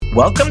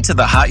Welcome to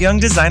the Hot Young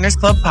Designers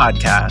Club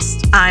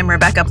podcast. I'm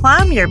Rebecca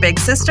Plum, your big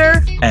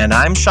sister. And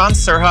I'm Sean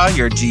Surha,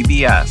 your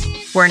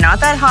GBF. We're not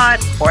that hot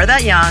or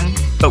that young,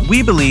 but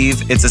we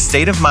believe it's a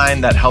state of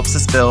mind that helps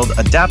us build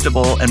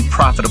adaptable and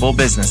profitable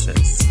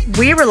businesses.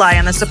 We rely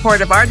on the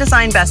support of our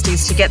design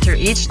besties to get through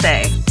each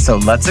day. So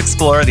let's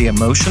explore the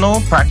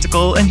emotional,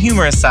 practical, and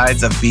humorous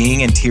sides of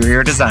being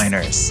interior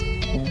designers.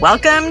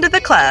 Welcome to the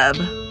club.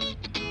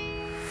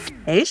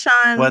 Hey,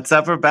 Sean. What's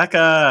up,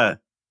 Rebecca?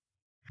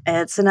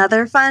 It's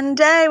another fun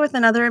day with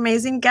another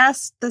amazing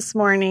guest this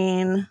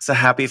morning. It's a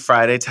happy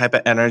Friday type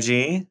of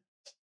energy.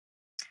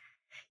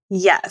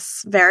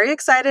 Yes, very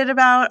excited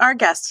about our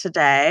guest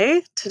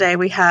today. Today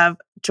we have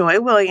Joy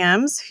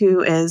Williams,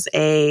 who is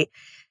a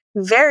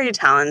very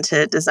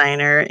talented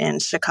designer in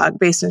Chicago,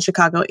 based in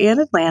Chicago and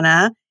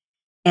Atlanta.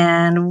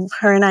 And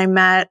her and I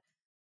met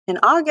in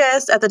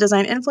August at the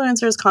Design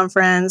Influencers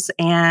Conference,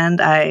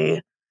 and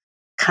I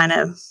kind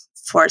of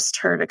forced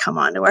her to come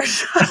on to our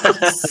show.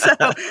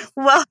 So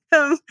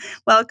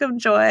welcome,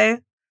 Joy.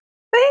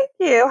 Thank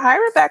you. Hi,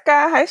 Rebecca.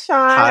 Hi,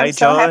 Sean. Hi, I'm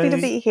so Joy. happy to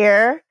be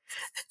here.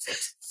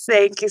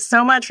 Thank you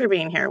so much for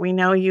being here. We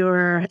know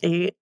you're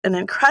an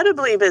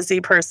incredibly busy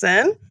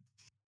person.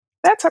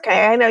 That's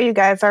okay. I know you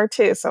guys are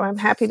too, so I'm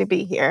happy to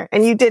be here.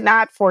 And you did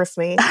not force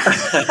me.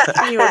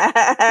 You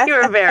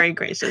were very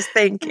gracious.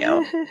 Thank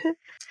you.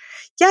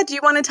 Yeah, do you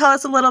want to tell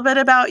us a little bit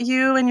about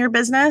you and your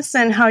business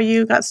and how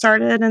you got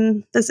started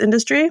in this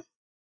industry?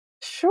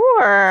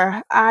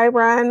 Sure. I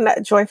run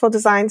Joyful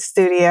Design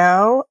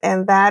Studio,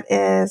 and that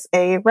is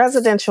a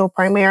residential,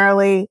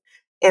 primarily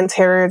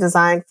interior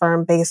design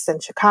firm based in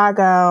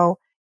Chicago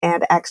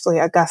and actually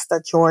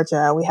Augusta,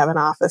 Georgia. We have an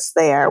office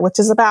there, which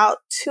is about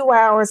 2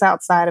 hours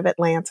outside of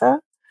Atlanta.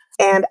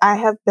 And I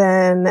have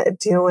been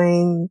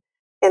doing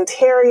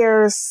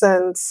interiors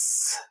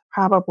since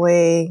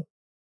probably,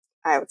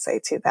 I would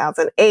say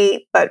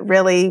 2008, but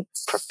really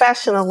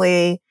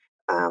professionally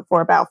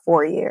for about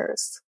 4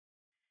 years.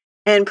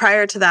 And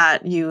prior to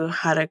that, you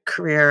had a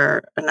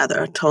career,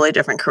 another totally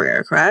different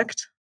career,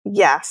 correct?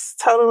 Yes,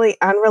 totally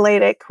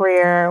unrelated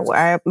career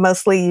where I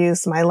mostly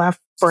used my left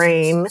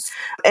brain.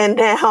 And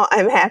now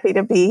I'm happy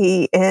to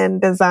be in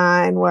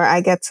design where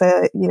I get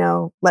to,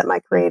 let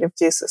my creative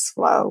juices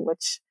flow,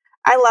 which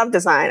I love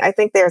design. I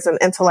think there's an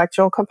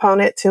intellectual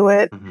component to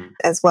it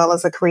as well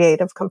as a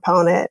creative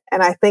component.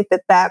 And I think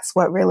that that's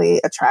what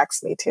really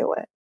attracts me to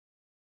it.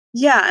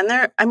 Yeah.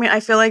 And I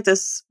feel like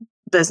this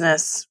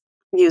business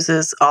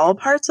uses all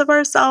parts of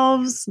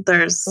ourselves.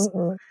 There's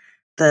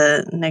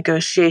the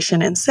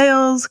negotiation and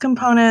sales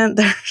component.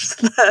 There's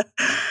the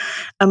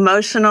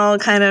emotional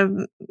kind of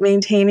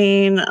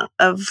maintaining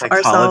of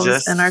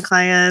ourselves and our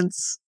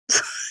clients.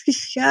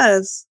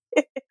 Yes.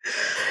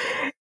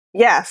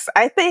 Yes,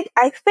 I think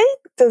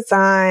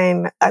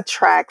design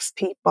attracts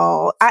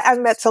people. I've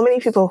met so many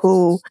people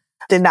who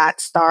did not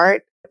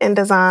start in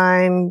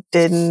design,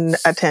 didn't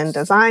attend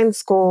design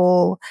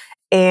school.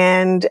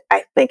 And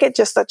I think it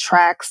just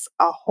attracts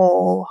a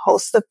whole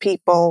host of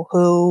people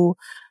who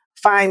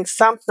find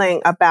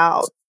something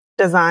about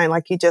design,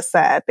 like you just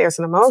said. There's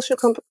an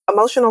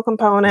emotional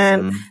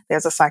component,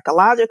 there's a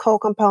psychological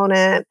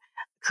component,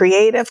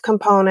 creative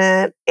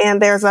component, and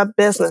there's a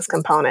business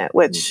component,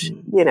 which,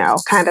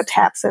 kind of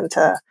taps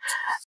into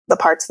the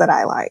parts that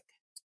I like.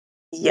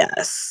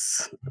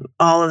 Yes,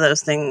 all of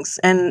those things.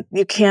 And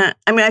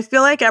I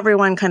feel like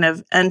everyone kind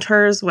of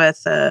enters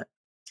with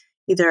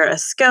either a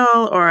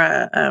skill or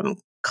a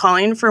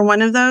calling for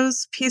one of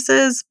those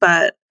pieces,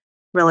 but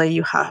really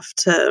you have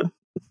to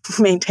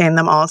maintain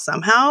them all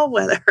somehow,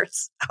 whether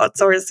it's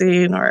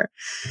outsourcing or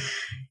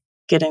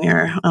getting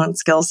your own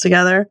skills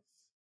together.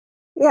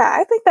 Yeah,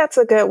 I think that's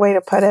a good way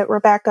to put it,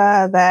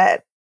 Rebecca,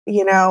 that,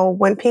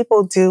 when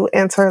people do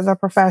enter the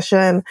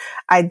profession,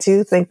 I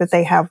do think that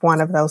they have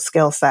one of those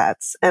skill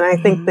sets. And I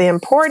think the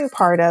important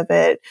part of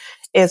it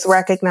is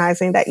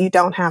recognizing that you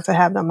don't have to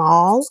have them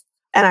all.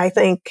 And I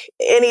think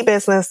any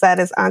business that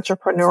is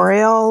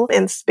entrepreneurial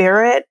in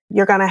spirit,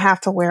 you're going to have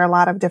to wear a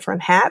lot of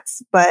different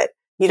hats, but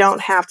you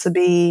don't have to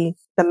be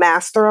the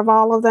master of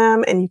all of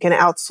them. And you can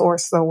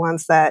outsource the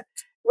ones that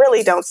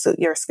really don't suit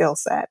your skill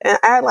set. And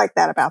I like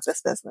that about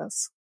this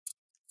business.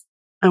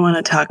 I want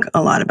to talk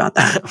a lot about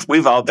that.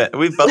 We've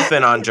both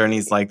been on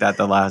journeys like that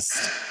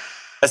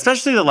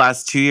especially the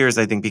last 2 years,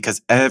 I think,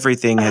 because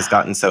everything has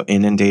gotten so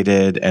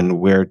inundated and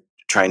we're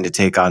trying to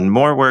take on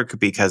more work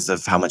because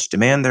of how much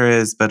demand there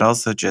is, but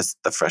also just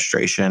the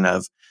frustration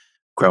of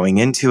growing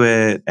into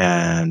it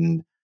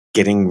and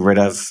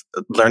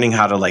learning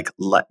how to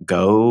let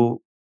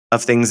go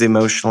of things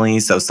emotionally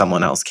so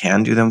someone else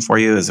can do them for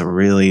you has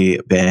really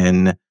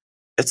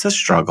it's a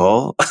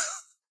struggle.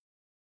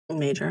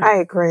 Major. I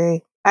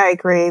agree.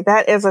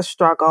 That is a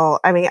struggle.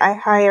 I mean, I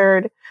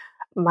hired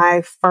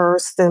my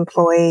first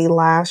employee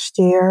last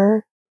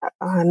year.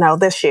 No,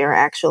 this year,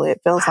 actually.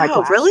 It feels like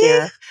last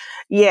year.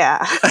 Yeah.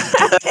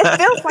 It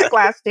feels like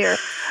last year.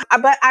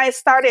 But I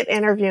started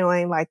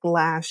interviewing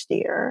last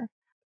year.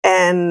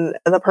 And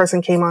the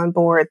person came on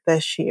board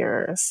this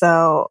year.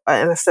 So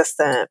an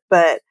assistant.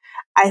 But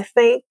I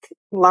think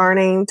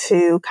learning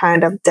to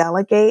kind of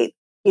delegate,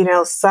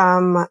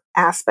 some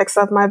aspects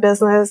of my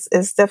business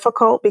is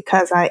difficult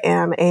because I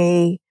am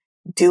a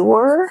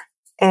doer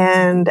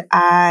and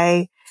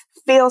I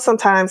feel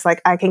sometimes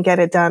like I can get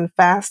it done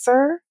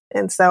faster.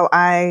 And so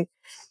I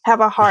have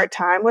a hard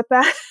time with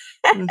that.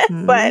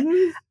 But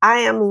I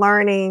am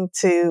learning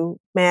to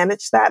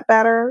manage that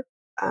better.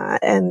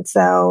 And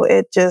so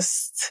it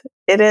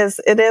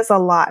is a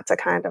lot to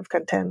kind of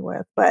contend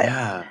with. But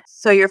Yeah.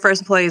 So your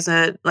first employee is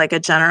a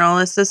general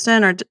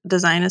assistant or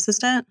design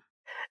assistant?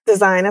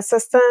 Design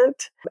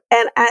assistant.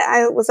 And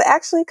I was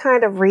actually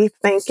kind of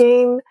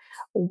rethinking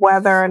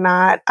whether or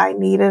not I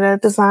needed a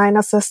design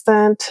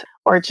assistant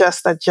or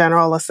just a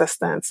general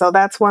assistant. So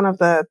that's one of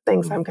the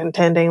things I'm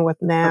contending with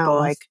now.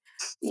 Like,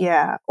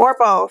 yeah, or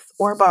both.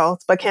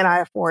 But can I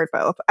afford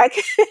both? I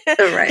can,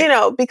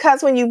 Right.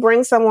 because when you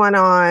bring someone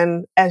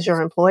on as your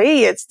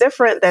employee, it's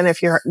different than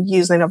if you're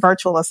using a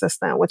virtual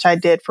assistant, which I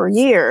did for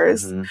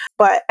years. Mhm.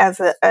 But as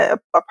a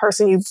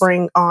person you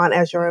bring on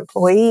as your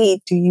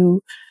employee, do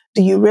you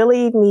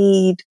really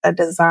need a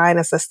design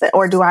assistant,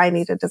 or do I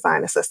need a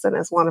design assistant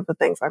is one of the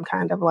things I'm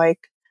kind of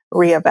like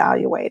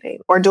reevaluating,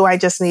 or do I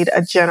just need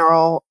a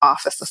general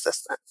office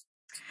assistant?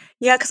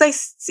 Yeah,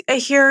 because I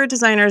hear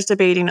designers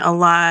debating a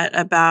lot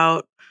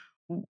about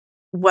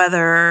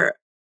whether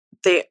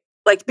they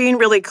like being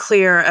really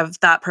clear of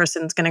that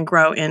person's going to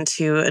grow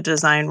into a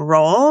design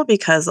role,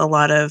 because a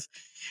lot of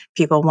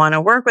people want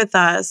to work with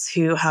us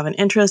who have an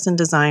interest in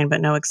design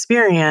but no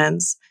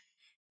experience.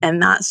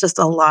 And that's just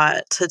a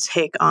lot to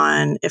take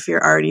on if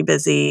you're already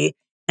busy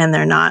and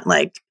they're not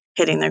like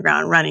hitting the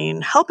ground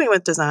running, helping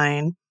with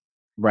design.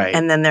 Right.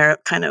 And then they're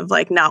kind of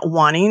like not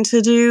wanting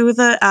to do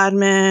the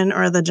admin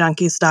or the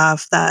junky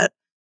stuff that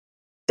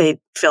they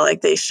feel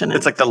like they shouldn't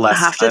It's like the less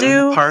have to fun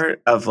do.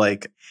 part of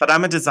like, but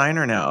I'm a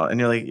designer now. And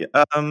you're like,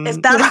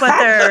 If that's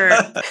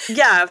what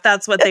if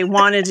that's what they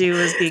want to do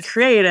is be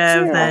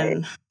creative, Right.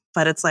 then,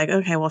 but it's like,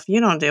 okay, well, if you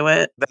don't do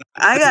it,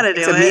 I got to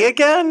do to it. me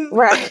again?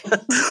 Right.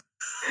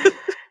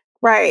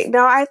 Right.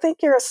 No, I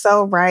think you're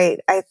so right.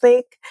 I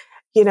think,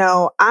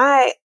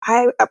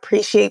 I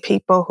appreciate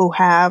people who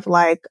have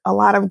like a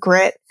lot of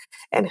grit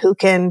and who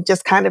can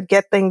just kind of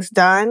get things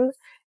done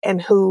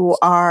and who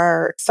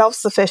are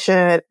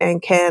self-sufficient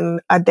and can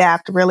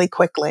adapt really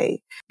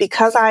quickly.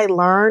 Because I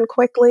learn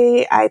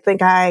quickly, I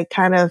think I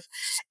kind of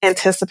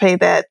anticipate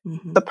that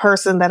the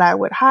person that I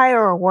would hire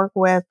or work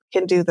with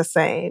can do the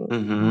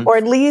same, or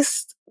at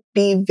least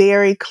be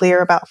very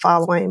clear about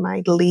following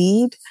my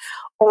lead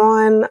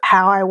on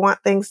how I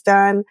want things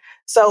done.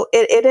 So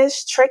it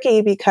is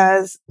tricky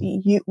because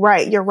you're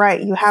right.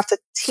 You have to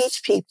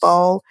teach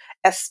people,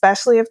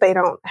 especially if they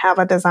don't have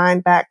a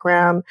design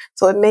background.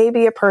 So it may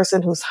be a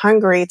person who's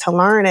hungry to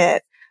learn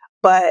it,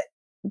 but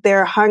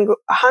they're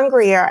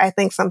hungrier, I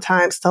think,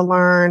 sometimes to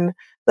learn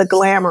the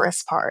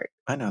glamorous part.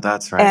 I know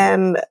that's right.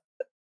 And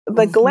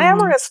the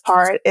glamorous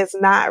part is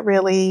not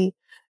really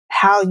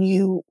how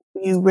you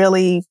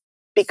really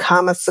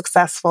become a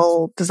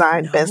successful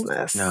design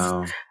business.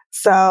 No.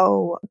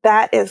 So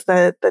that is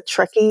the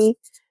tricky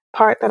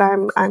part that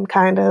I'm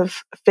kind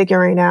of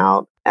figuring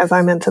out as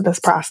I'm into this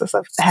process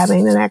of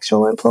having an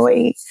actual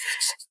employee.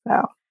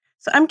 So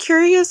I'm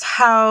curious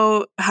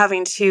how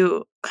having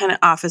two kind of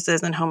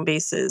offices and home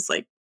bases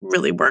like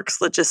really works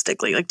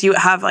logistically. Like, do you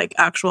have like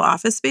actual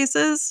office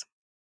spaces?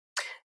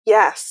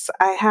 Yes,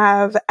 I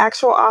have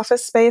actual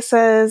office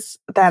spaces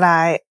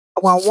that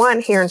one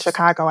here in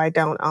Chicago I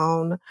don't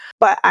own,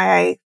 but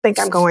I think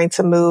I'm going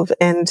to move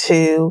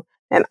into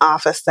an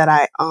office that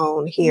I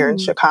own here in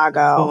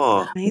Chicago.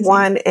 Cool. Amazing.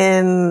 One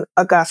in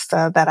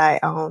Augusta that I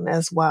own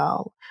as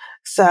well.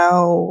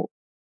 So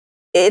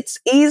it's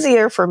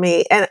easier for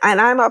me. And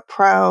I'm a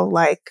pro,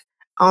 like,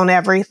 own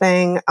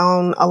everything,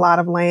 own a lot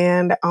of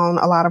land, own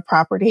a lot of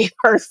property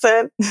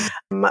person.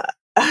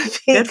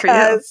 Good for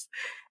you.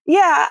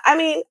 Yeah, I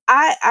mean,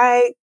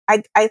 I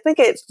think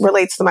it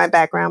relates to my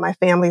background. My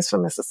family's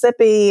from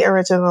Mississippi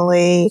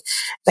originally.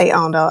 They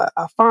owned a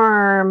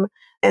farm.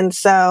 And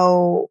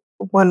so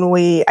when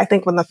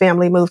the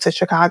family moved to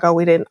Chicago,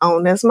 we didn't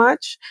own as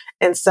much.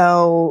 And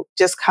so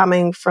just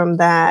coming from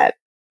that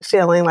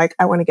feeling like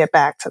I want to get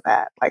back to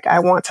that. Like I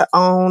want to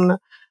own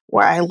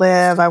where I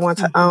live. I want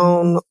to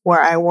own where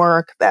I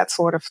work, that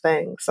sort of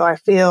thing. So I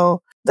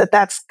feel that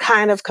that's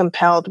kind of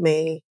compelled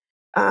me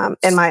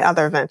in my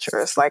other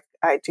ventures. Like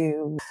I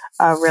do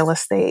real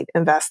estate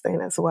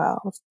investing as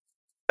well.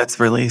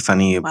 That's really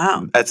funny.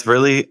 Wow. That's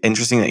really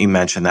interesting that you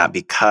mentioned that,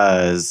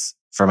 because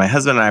for my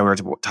husband and I were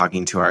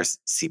talking to our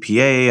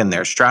CPA and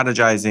they're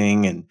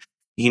strategizing, and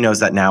he knows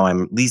that now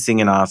I'm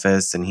leasing an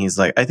office, and he's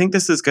like, I think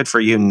this is good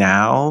for you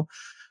now,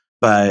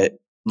 but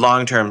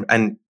long term,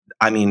 and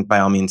I mean, by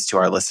all means, to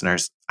our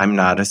listeners, I'm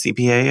not a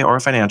CPA or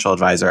a financial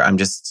advisor. I'm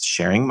just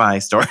sharing my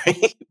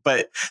story.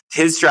 But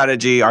his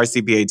strategy, our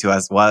CPA to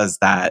us, was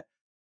that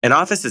an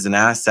office is an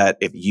asset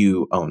if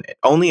you own it.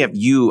 Only if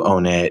you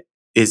own it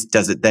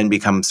does it then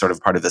become sort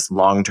of part of this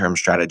long-term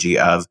strategy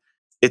of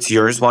it's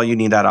yours while you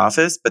need that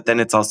office, but then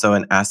it's also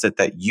an asset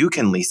that you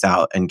can lease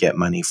out and get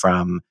money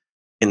from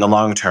in the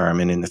long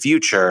term and in the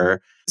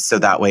future. So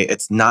that way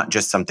it's not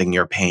just something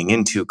you're paying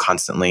into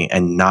constantly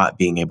and not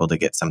being able to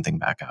get something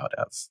back out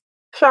of.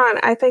 Sean,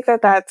 I think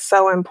that that's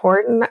so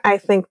important. I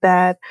think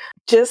that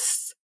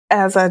just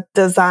as a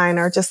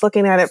designer, just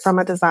looking at it from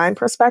a design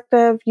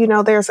perspective,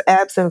 there's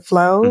ebbs and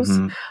flows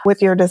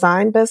with your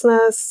design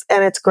business.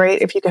 And it's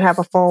great if you can have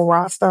a full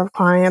roster of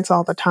clients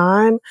all the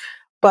time,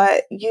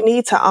 but you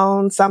need to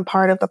own some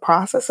part of the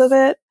process of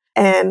it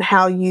and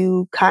how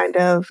you kind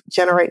of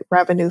generate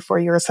revenue for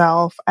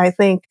yourself. I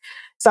think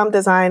some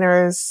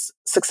designers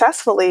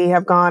successfully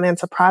have gone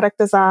into product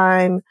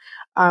design,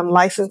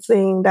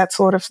 licensing, that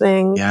sort of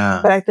thing. Yeah.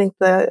 But I think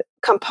the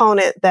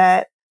component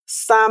that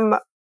some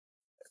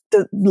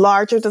the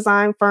larger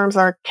design firms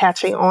are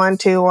catching on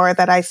to, or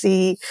that I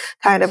see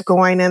kind of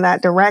going in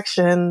that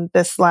direction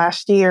this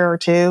last year or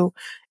two,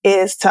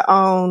 is to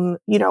own,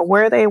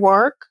 where they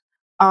work,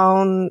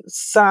 own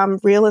some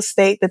real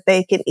estate that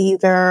they can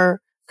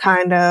either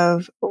kind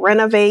of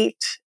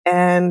renovate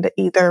and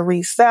either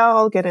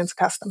resell, get into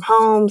custom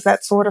homes,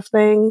 that sort of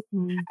thing.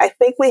 I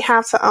think we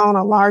have to own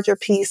a larger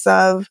piece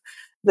of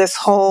this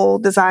whole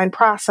design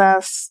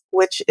process,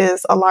 which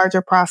is a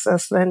larger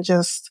process than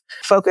just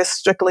focus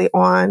strictly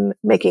on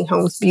making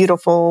homes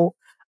beautiful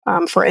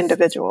for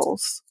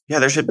individuals. Yeah,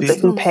 there should be.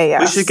 Who pay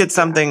us. We should get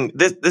something.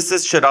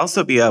 Should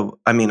also be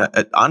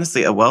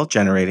honestly, a wealth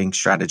generating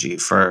strategy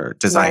for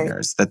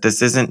designers. Right. That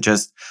this isn't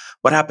just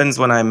what happens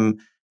when I'm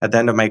at the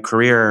end of my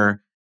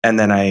career and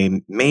then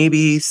I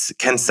maybe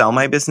can sell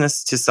my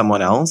business to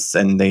someone else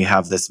and they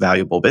have this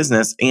valuable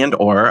business, and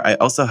or I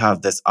also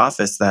have this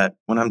office that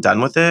when I'm done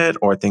with it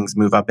or things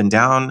move up and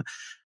down,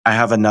 I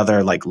have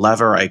another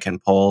lever I can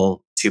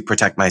pull to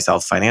protect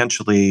myself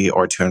financially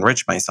or to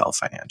enrich myself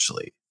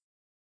financially.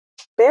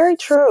 Very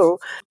true.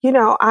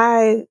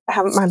 I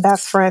have my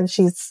best friend,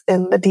 she's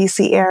in the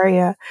DC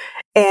area,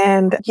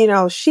 and,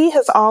 she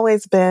has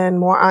always been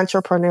more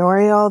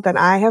entrepreneurial than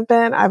I have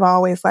been. I've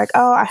always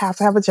I have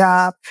to have a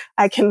job.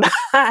 I cannot,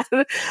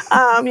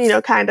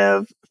 kind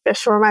of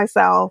fish for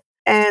myself.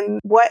 And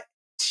what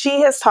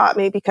she has taught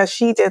me, because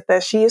she did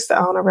this, she used to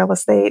own a real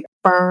estate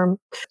firm,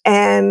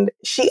 and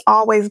she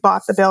always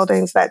bought the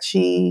buildings that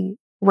she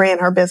ran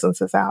her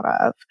businesses out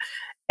of.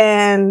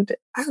 And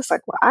I was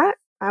like, well,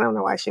 I don't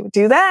know why she would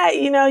do that.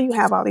 You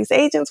have all these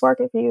agents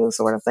working for you,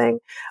 sort of thing.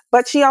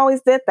 But she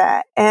always did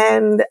that.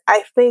 And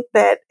I think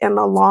that in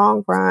the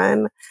long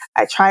run,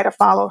 I try to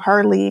follow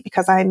her lead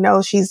because I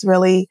know she's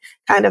really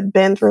kind of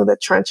been through the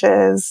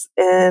trenches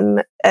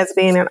as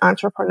being an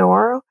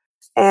entrepreneur.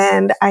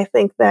 And I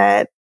think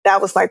that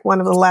was one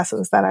of the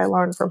lessons that I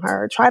learned from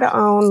her. Try to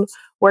own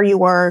where you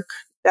work,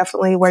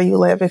 definitely where you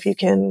live if you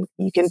can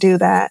do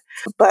that.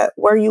 But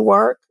where you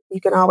work,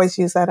 you can always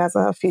use that as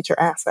a future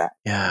asset.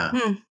 Yeah.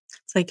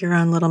 It's like your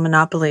own little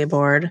Monopoly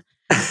board.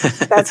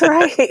 That's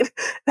right.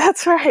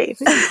 That's right.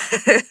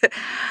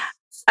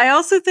 I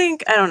also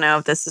think, I don't know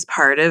if this is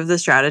part of the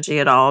strategy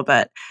at all,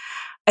 but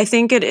I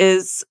think it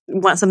is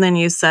something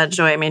you said,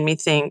 Joy, made me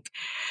think,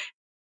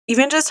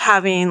 even just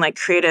having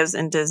creatives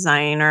and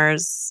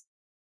designers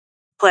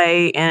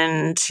play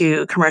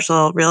into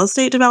commercial real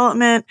estate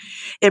development,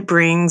 it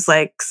brings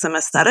some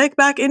aesthetic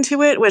back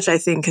into it, which I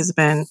think has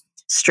been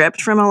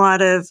stripped from a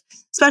lot of,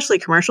 especially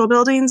commercial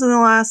buildings in the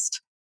last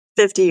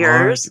 50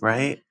 years.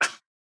 Right.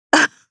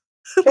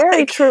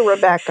 Very true,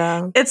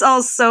 Rebecca. It's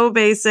all so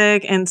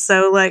basic and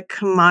so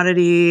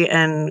commodity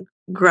and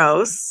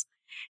gross.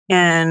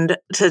 And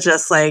to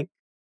just I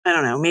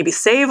don't know, maybe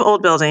save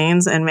old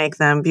buildings and make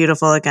them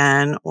beautiful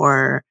again,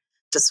 or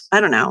just, I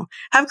don't know,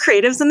 have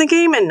creatives in the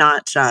game and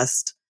not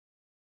just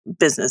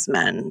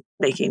businessmen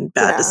making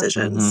bad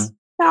decisions. Mm-hmm.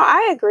 No,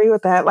 I agree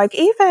with that.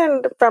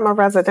 Even from a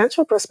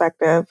residential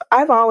perspective,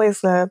 I've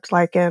always lived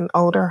in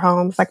older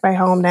homes. My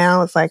home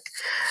now is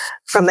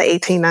from the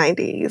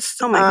 1890s.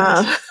 Oh my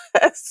gosh.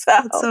 That's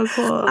so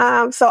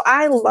cool. So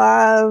I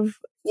love,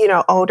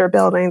 older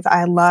buildings.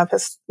 I love,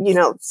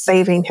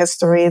 saving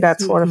history, that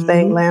sort of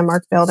thing,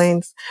 landmark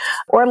buildings,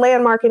 or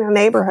landmarking a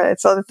neighborhood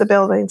so that the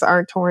buildings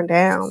aren't torn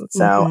down.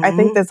 So I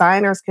think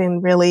designers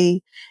can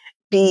really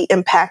be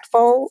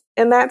impactful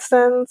in that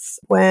sense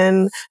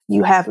when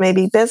you have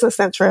maybe business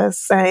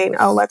interests saying,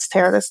 oh, let's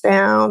tear this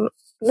down.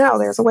 No,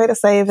 there's a way to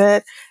save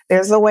it.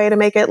 There's a way to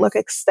make it look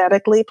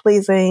aesthetically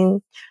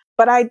pleasing.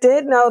 But I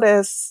did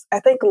notice,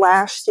 I think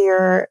last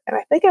year, and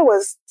I think it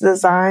was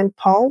Design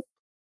Pulp.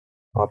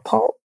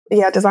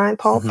 Design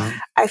Pulp.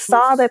 I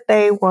saw that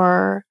they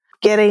were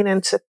getting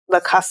into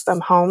the custom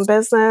home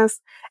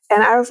business.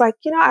 And I was like,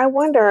 I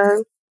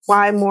wonder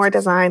why more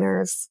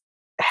designers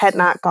had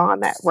not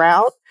gone that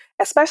route,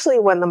 especially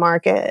when the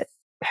market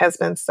has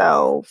been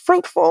so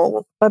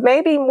fruitful. But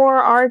maybe more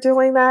are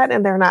doing that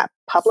and they're not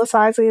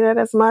publicizing it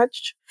as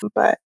much.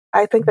 But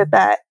I think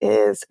that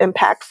is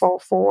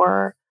impactful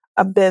for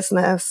a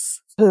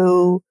business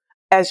who,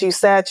 as you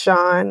said,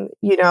 Sean,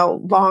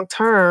 long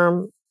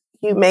term,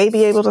 you may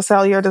be able to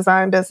sell your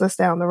design business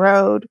down the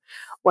road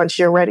once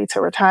you're ready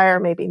to retire,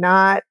 maybe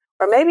not,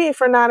 or maybe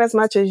for not as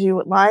much as you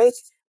would like,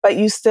 but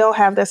you still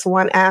have this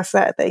one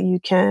asset that you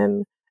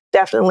can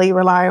definitely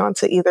rely on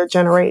to either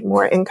generate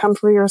more income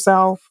for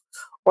yourself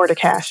or to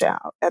cash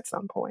out at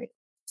some point.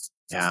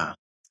 Yeah.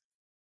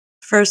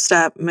 First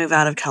step, move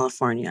out of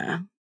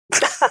California.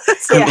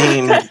 I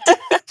mean,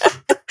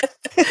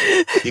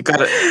 you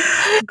gotta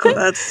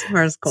That's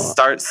first goal.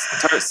 start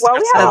Well,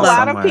 we have a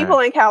lot somewhere. of people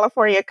in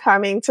California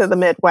coming to the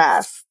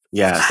Midwest.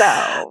 Yes.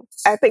 So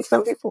I think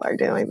some people are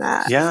doing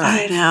that. I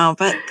Yeah. know,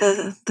 but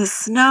the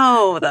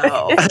snow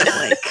though,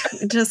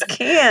 like just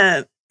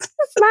can't.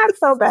 It's not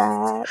so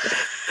bad.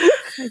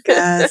 I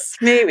guess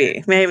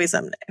maybe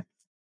someday.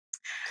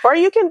 Or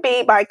you can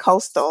be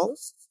bi-coastal.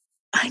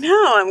 I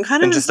know. I'm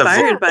kind of And just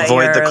inspired by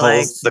avoid your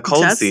the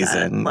cold jet set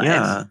season. life.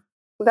 Yeah.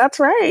 That's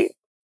right.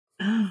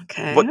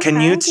 Okay. What can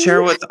you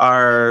share with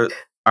our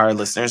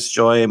listeners,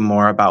 Joy,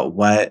 more about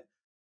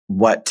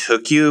what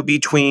took you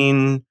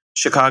between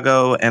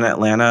Chicago and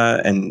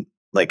Atlanta and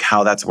like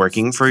how that's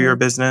working for your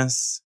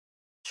business?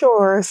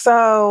 Sure.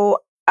 So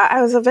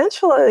I was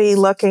eventually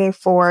looking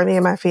for, me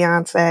and my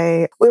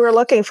fiance, we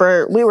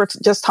were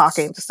just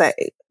talking to say,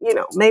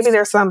 maybe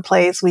there's some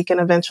place we can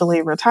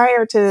eventually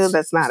retire to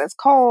that's not as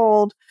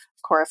cold.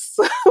 Of course,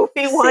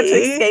 we want to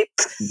escape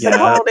the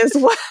cold as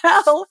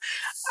well.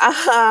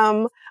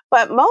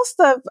 But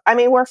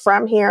we're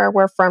from here.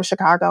 We're from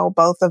Chicago,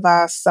 both of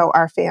us. So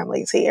our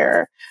family's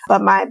here.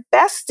 But my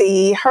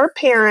bestie, her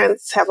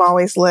parents have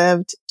always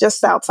lived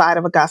just outside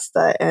of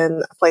Augusta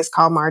in a place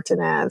called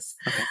Martinez.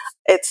 Okay.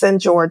 It's in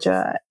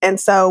Georgia. And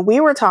so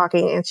we were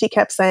talking and she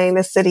kept saying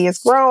this city is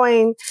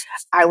growing.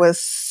 I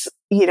was,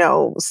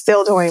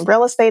 still doing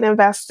real estate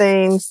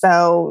investing.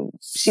 So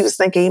she was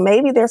thinking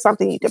maybe there's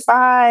something you could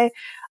buy,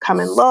 come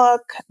and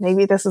look.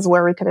 Maybe this is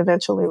where we could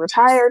eventually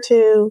retire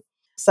to.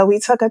 So we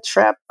took a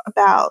trip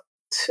about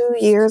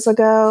 2.5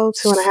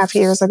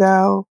 years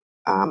ago,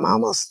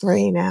 almost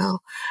 3 now,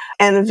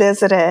 and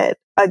visited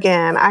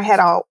again. I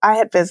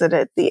had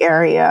visited the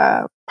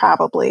area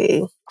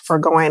probably for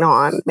going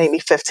on maybe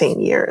 15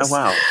 years. Oh,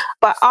 wow.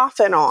 But off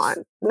and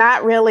on,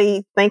 not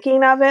really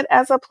thinking of it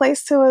as a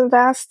place to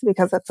invest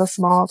because it's a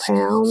small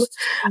town.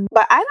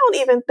 But I don't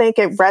even think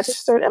it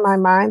registered in my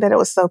mind that it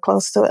was so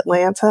close to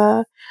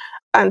Atlanta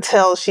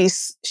until she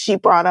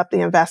brought up the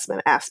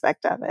investment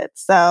aspect of it.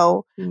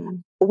 So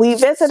we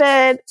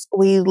visited,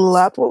 we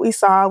loved what we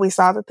saw. We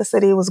saw that the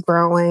city was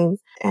growing.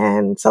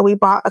 And so we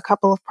bought a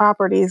couple of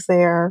properties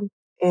there.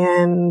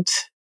 And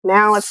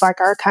now it's like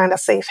our kind of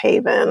safe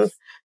haven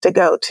to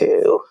go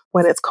to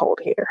when it's cold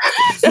here.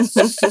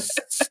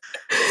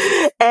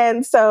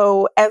 And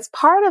so as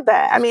part of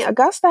that,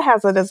 Augusta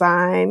has a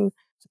design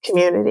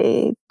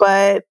community,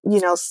 but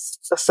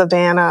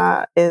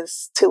Savannah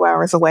is 2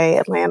 hours away,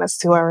 Atlanta's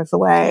 2 hours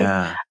away.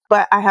 Yeah.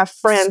 But I have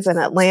friends in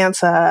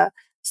Atlanta,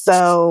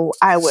 so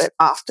I would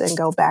often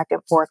go back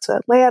and forth to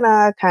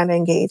Atlanta, kind of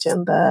engage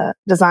in the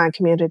design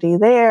community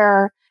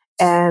there.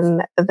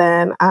 And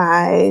then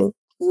I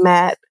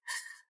met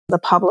the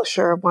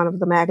publisher of one of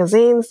the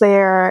magazines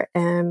there,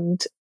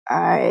 and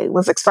I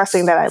was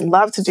expressing that I'd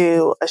love to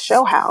do a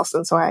show house.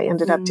 And so I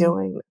ended up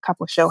doing a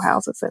couple of show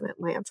houses in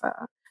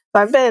Atlanta.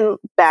 So I've been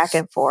back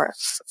and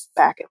forth,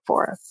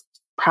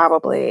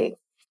 probably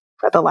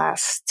for the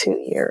last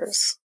 2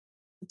 years.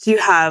 Do you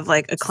have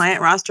like a client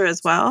roster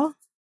as well?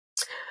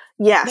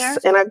 Yes,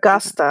 in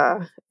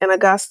Augusta,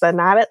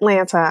 not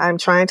Atlanta. I'm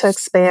trying to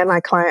expand my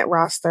client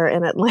roster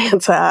in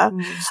Atlanta.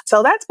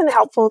 So that's been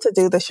helpful to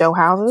do the show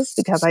houses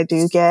because I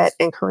do get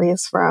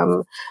inquiries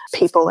from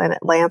people in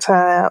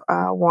Atlanta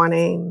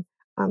wanting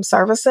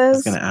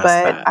services.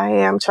 I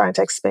am trying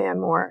to expand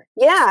more.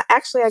 Yeah,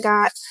 actually,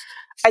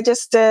 I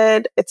just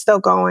did, it's still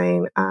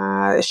going,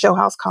 a show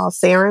house called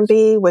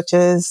Serenbe, which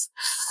is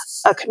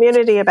a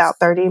community about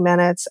 30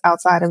 minutes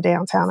outside of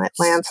downtown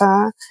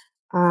Atlanta.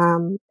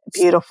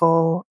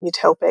 Beautiful,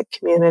 utopic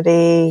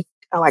community,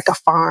 like a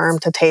farm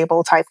to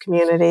table type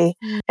community.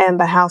 And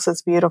the house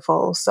is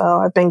beautiful.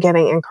 So I've been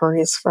getting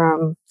inquiries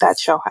from that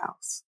show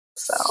house.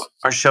 So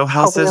our show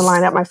houses hoping to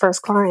line up my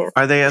first client.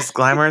 Are they as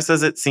glamorous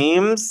as it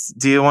seems?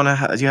 Do you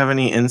have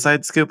any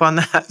inside scoop on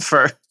that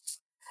for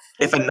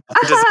if another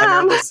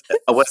designer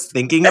was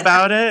thinking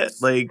about it?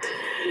 Like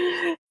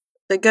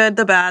the good,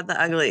 the bad,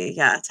 the ugly.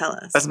 Yeah, tell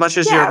us. As much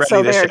as you're ready to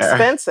share. They're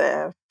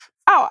expensive.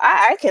 Oh,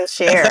 I can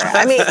share.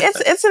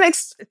 It's an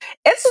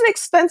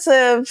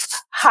expensive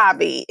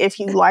hobby if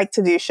you like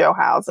to do show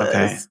houses.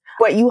 Okay.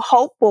 What you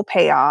hope will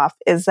pay off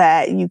is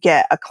that you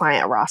get a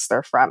client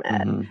roster from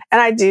it. And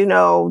I do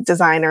know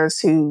designers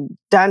who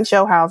done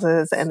show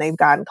houses and they've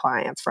gotten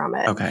clients from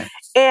it. Okay.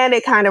 And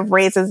it kind of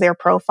raises their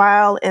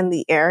profile in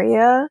the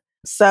area.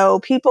 So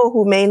people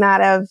who may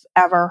not have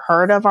ever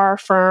heard of our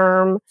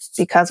firm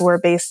because we're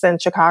based in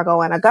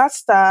Chicago and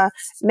Augusta,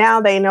 now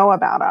they know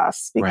about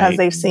us because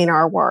they've seen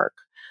our work.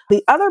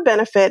 The other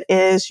benefit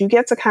is you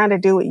get to kind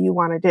of do what you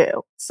want to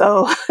do.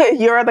 So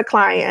you're the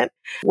client,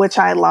 which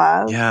I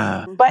love.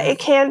 Yeah. But it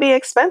can be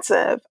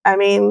expensive.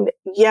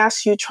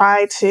 Yes, you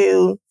try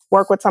to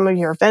work with some of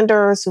your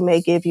vendors who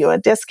may give you a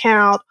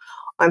discount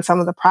on some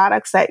of the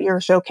products that you're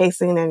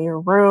showcasing in your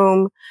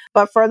room.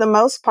 But for the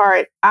most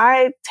part,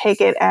 I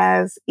take it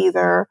as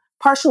either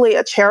partially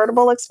a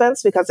charitable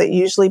expense because it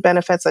usually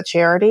benefits a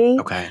charity.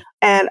 Okay.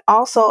 And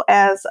also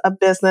as a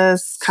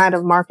business kind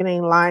of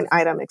marketing line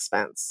item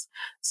expense.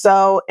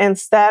 So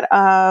instead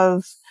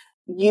of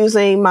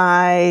using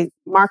my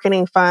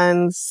marketing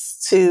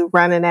funds to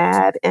run an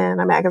ad in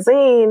a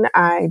magazine,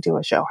 I do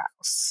a show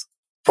house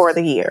for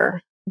the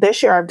year.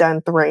 This year I've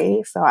done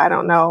 3, so I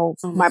don't know.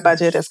 My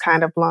budget is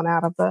kind of blown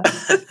out of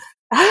the.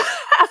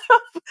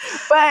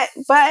 but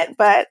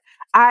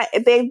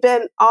they've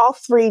been all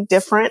 3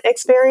 different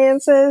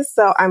experiences,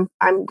 so I'm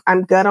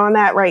good on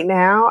that right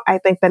now. I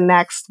think the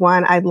next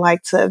one I'd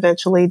like to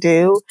eventually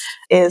do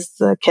is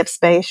the Kips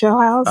Bay Show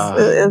House.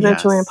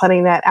 Eventually, I'm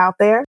putting that out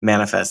there.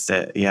 Manifest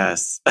it,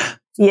 yes.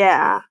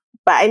 Yeah,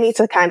 but I need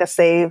to kind of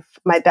save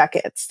my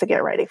ducats to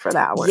get ready for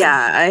that one.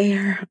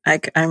 Yeah, I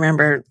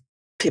remember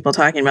people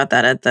talking about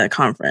that at the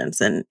conference,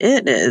 and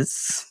it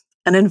is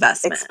an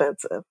investment.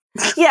 Expensive.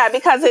 Yeah,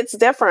 because it's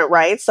different,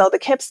 right? So the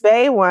Kips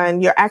Bay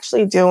one, you're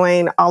actually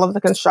doing all of the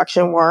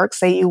construction work.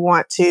 Say you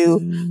want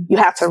to, you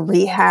have to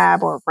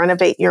rehab or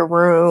renovate your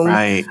room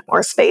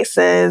or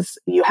spaces.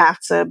 You have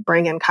to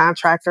bring in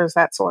contractors,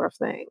 that sort of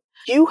thing.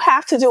 You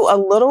have to do a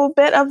little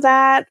bit of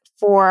that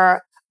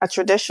for a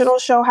traditional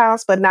show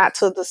house, but not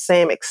to the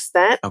same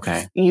extent.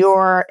 Okay.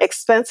 Your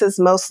expense is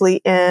mostly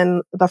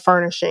in the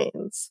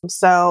furnishings.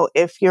 So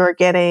if you're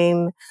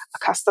getting a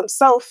custom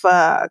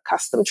sofa,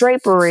 custom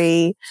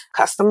drapery,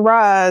 custom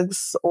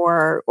rugs,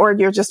 or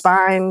you're just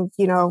buying,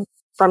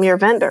 from your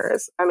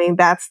vendors, I mean,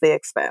 that's the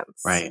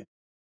expense. Right.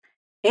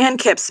 And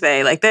Kips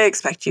Bay, like they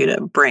expect you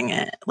to bring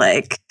it.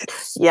 Like,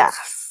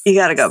 yes, you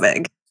got to go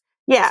big.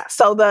 Yeah.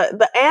 So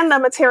the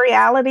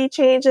materiality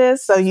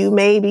changes. So you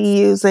may be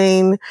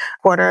using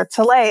Porter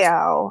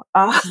Taleo,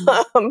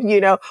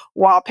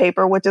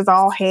 wallpaper, which is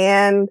all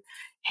hand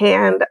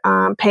painted.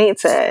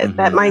 Mm-hmm.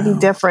 That might be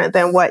different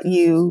than what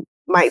you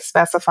might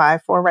specify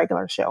for a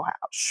regular show house.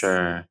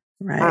 Sure.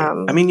 Right.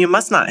 I mean, you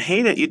must not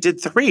hate it. You did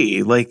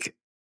 3. Like,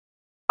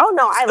 oh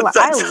no, I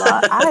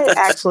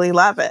actually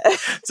love it.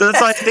 So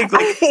that's why I think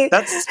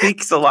that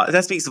speaks a lot.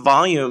 That speaks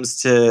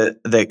volumes to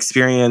the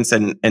experience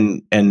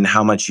and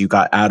how much you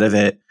got out of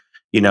it.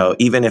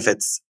 Even if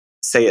it's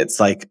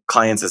like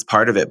clients as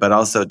part of it, but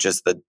also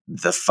just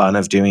the fun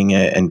of doing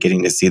it and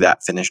getting to see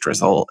that finished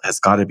result has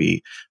got to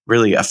be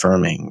really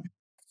affirming.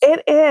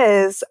 It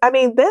is. I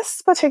mean,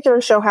 this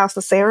particular show house,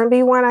 the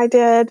Serenbe one I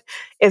did,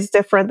 is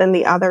different than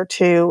the other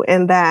 2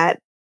 in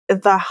that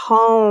the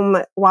home,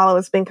 while it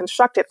was being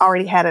constructed,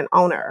 already had an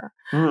owner.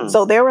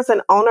 So there was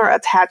an owner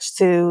attached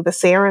to the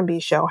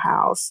Serenbe show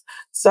house.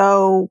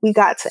 So we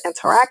got to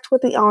interact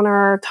with the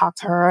owner, talk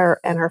to her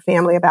and her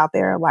family about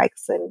their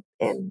likes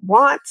and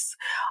wants.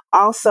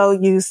 Also I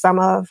used a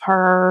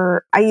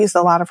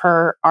lot of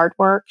her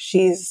artwork.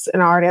 She's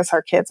an artist.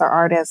 Her kids are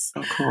artists.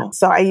 Oh, cool.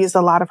 So I used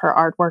a lot of her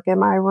artwork in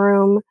my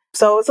room.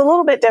 So it's a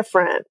little bit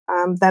different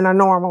than a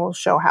normal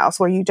show house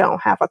where you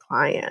don't have a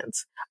client.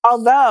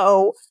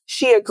 Although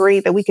she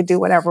agreed that we could do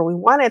whatever we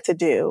wanted to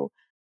do,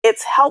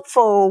 it's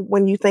helpful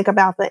when you think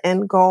about the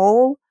end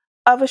goal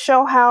of a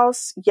show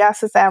house.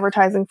 Yes, it's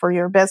advertising for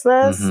your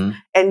business,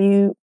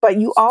 but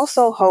you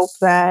also hope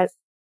that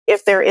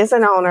if there is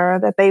an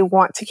owner, that they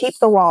want to keep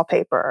the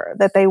wallpaper,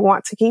 that they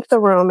want to keep the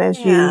room as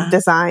you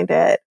designed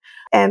it.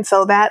 And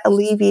so that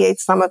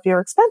alleviates some of your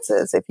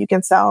expenses if you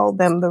can sell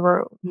them the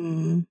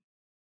room.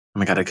 Oh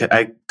my God,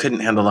 I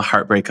couldn't handle the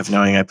heartbreak of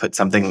knowing I put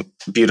something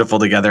beautiful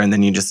together and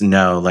then you just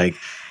know, like,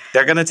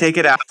 they're going to take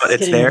it out.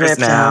 It's theirs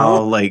now.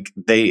 Out. Like,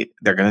 they're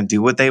going to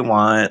do what they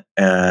want.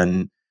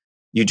 And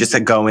you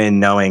just go in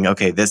knowing,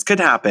 okay, this could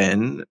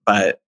happen,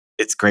 but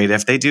it's great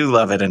if they do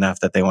love it enough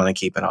that they want to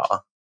keep it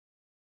all.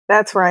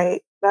 That's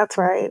right.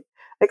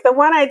 Like the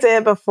one I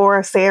did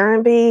before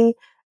Serenbe,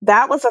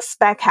 that was a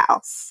spec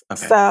house.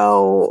 Okay.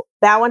 So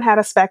that one had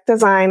a spec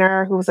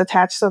designer who was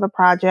attached to the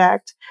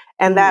project.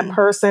 And that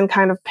person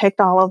kind of picked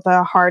all of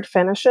the hard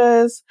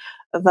finishes,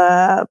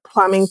 the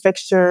plumbing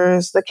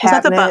fixtures, the cabinet.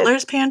 Was that the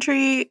butler's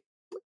pantry?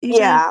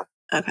 Yeah.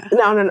 Okay.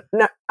 No.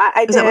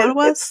 I Is that what it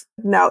was?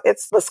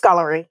 It's the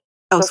scullery.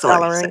 Oh, the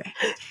scullery.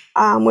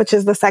 Which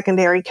is the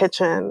secondary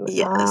kitchen.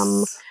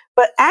 Yes.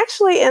 But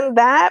actually in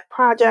that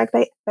project,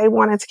 they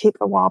wanted to keep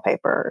the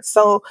wallpaper.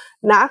 So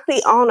not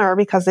the owner,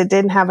 because it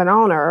didn't have an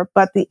owner,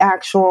 but the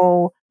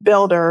actual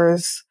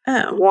builders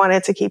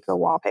wanted to keep the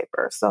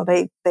wallpaper. So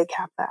they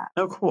kept that.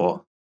 Oh,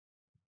 cool.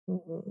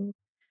 Mm-hmm.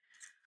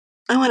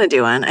 I want to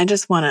do one. I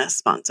just want to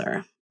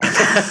sponsor.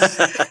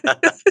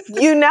 I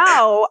didn't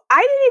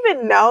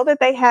even know that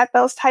they had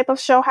those type of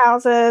show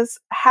houses.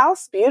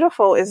 House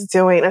Beautiful is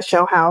doing a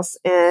show house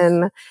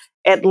in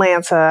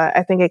Atlanta.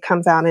 I think it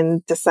comes out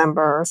in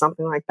December or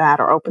something like that,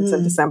 or opens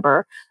in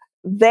December.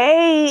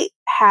 They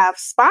have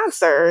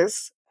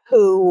sponsors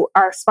who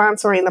are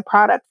sponsoring the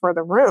product for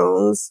the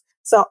rooms.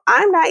 So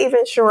I'm not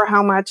even sure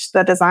how much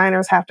the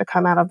designers have to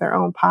come out of their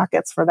own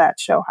pockets for that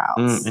show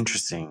house.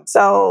 Interesting.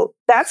 So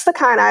that's the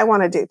kind I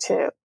want to do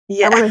too.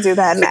 Yeah. I want to do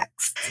that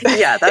next.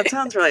 Yeah, that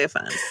sounds really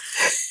fun.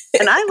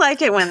 And I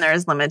like it when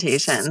there's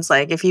limitations.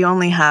 Like if you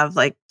only have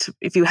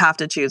if you have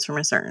to choose from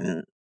a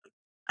certain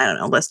I don't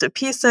know, list of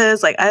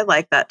pieces. Like I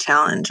like that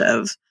challenge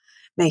of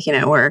making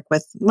it work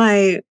with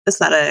my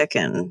aesthetic,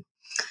 and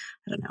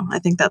I don't know, I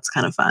think that's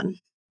kind of fun.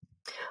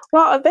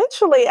 Well,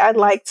 eventually I'd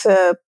like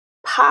to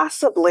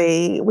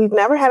we've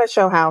never had a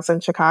show house in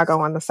Chicago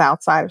on the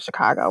south side of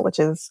Chicago, which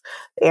is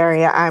the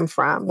area I'm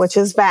from, which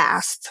is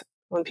vast.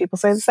 When people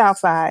say the south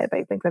side,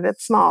 they think that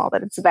it's small,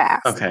 that it's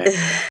vast. Okay.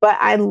 But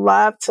I'd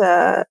love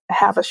to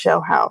have a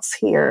show house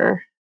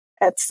here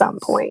at some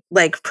point.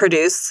 Like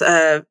produce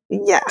a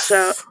Yes.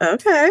 show.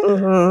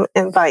 Okay.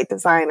 Invite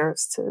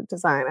designers to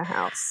design a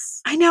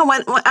house. I know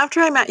when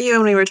after I met you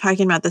and we were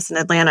talking about this in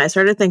Atlanta, I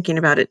started thinking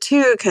about it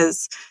too,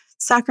 because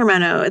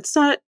Sacramento, it's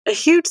not a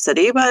huge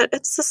city, but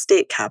it's the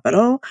state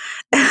capital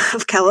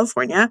of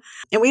California.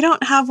 And we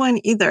don't have one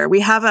either. We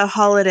have a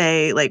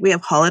holiday, we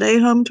have holiday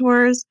home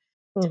tours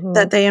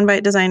that they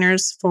invite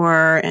designers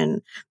for.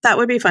 And that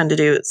would be fun to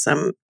do at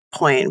some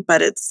point,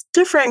 but it's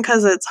different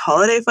because it's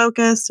holiday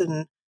focused.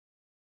 And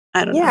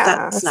I don't know.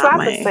 That's it's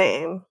not the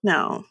same.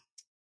 No.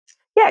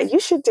 Yeah, you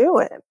should do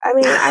it. I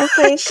mean, I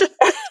think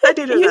I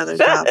need another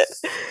job.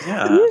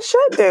 Yeah. You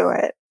should do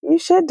it. You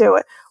should do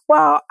it.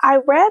 Well, I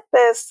read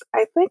this,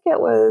 I think it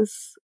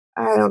was,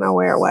 I don't know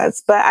where it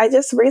was, but I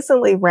just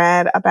recently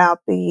read about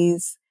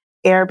these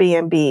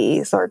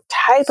Airbnbs or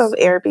type of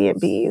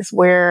Airbnbs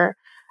where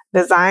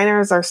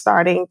designers are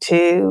starting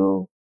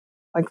to,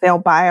 they'll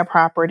buy a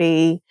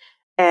property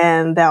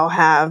and they'll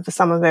have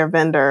some of their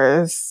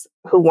vendors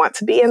who want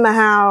to be in the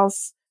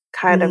house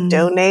kind of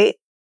donate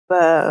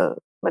the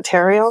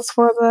materials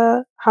for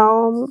the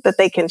home that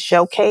they can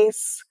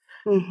showcase.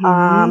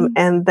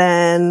 And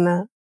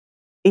then,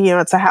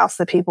 it's a house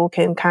that people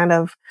can kind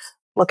of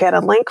look at a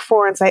link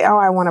for and say, oh,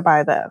 I want to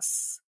buy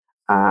this.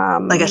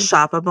 Like a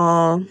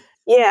shoppable.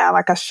 Yeah,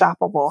 like a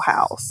shoppable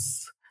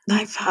house.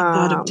 I've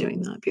thought of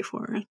doing that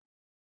before.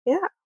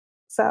 Yeah.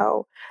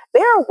 So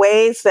there are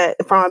ways that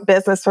from a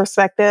business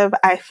perspective,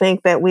 I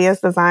think that we as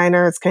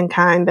designers can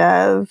kind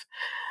of,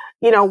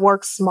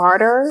 work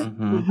smarter.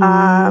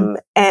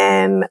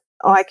 And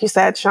like you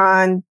said,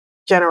 Sean,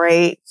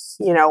 generate,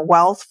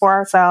 wealth for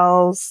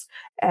ourselves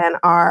and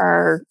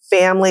our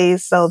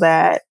families so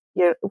that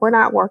we're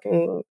not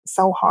working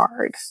so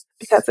hard,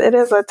 because it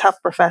is a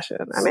tough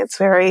profession. I mean, it's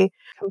very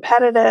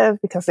competitive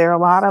because there are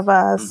a lot of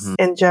us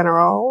in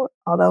general,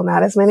 although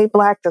not as many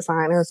Black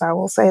designers, I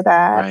will say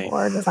that,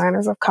 or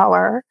designers of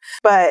color,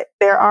 but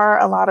there are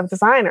a lot of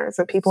designers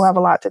and people have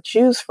a lot to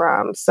choose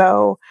from.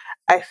 So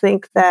I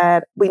think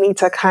that we need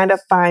to kind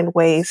of find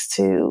ways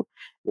to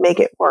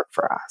make it work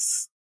for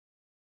us.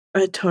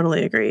 I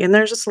totally agree. And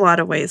there's just a lot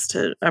of ways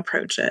to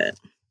approach it.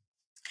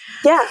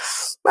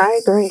 Yes,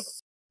 I agree.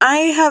 I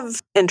have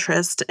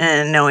interest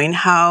in knowing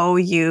how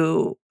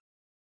you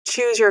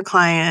choose your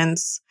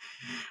clients.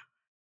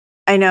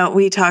 I know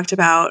we talked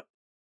about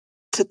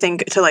to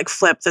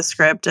flip the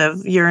script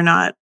of you're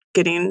not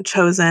getting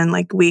chosen,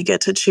 we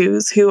get to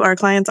choose who our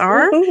clients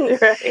are,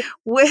 right.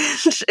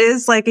 Which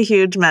is a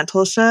huge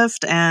mental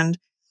shift and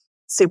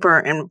super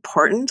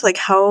important.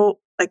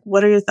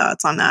 What are your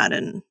thoughts on that?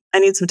 And I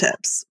need some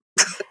tips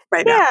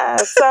right now. Yeah,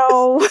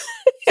 so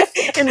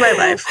in my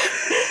life.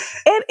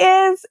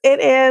 It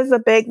is a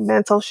big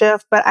mental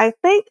shift, but I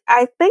think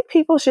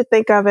people should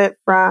think of it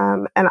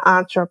from an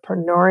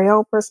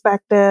entrepreneurial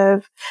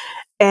perspective,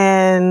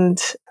 and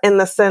in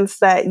the sense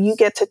that you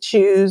get to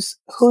choose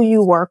who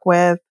you work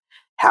with,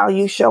 how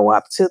you show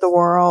up to the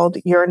world.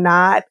 You're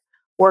not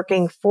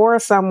working for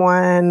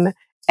someone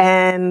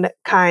and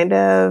kind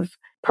of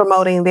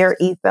promoting their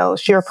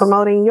ethos. You're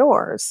promoting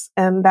yours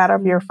and that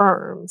of your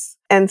firms.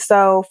 And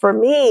so for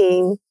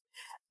me,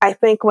 I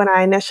think when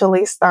I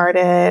initially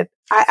started,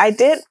 I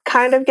did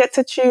kind of get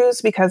to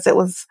choose because it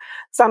was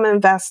some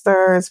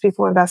investors,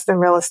 people invest in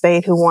real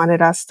estate, who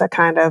wanted us to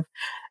kind of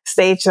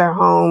stage their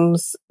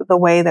homes the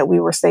way that we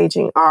were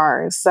staging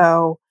ours.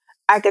 So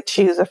I could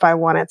choose if I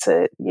wanted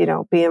to,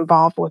 be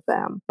involved with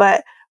them.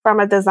 But from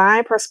a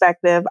design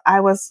perspective, I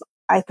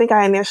think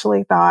I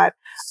initially thought,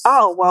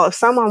 oh, well, if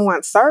someone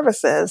wants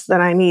services,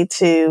 then I need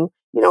to,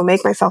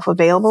 make myself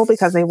available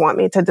because they want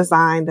me to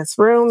design this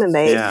room and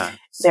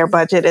their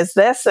budget is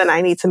this and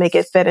I need to make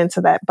it fit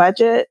into that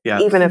budget,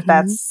 even if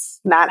that's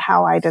not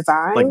how I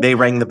design. They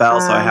rang the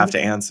bell, so I have to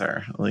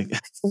answer.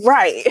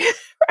 Right,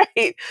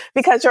 right.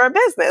 Because you're a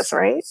business,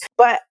 right?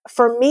 But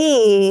for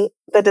me,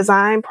 the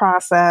design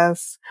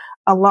process,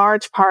 a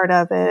large part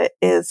of it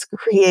is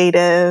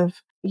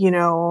creative,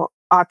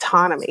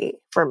 autonomy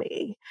for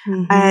me.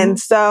 And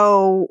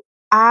so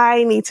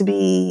I need to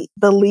be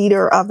the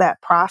leader of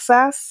that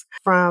process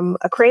from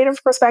a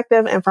creative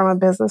perspective and from a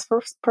business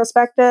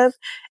perspective.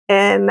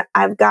 And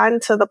I've gotten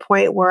to the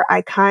point where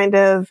I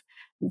I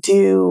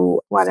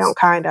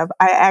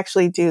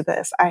actually do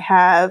this. I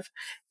have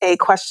a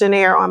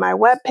questionnaire on my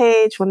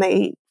webpage when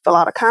they fill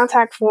out a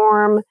contact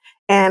form,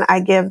 and I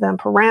give them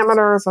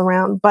parameters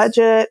around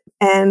budget,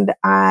 and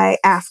I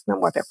ask them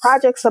what their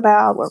project's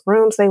about, what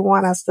rooms they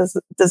want us to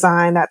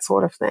design, that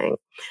sort of thing.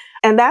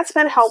 And that's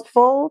been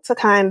helpful to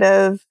kind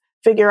of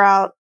figure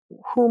out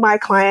who my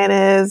client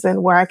is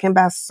and where I can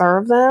best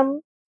serve them.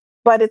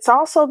 But it's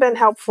also been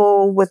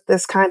helpful with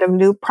this kind of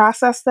new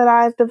process that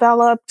I've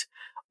developed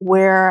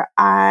where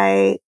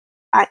I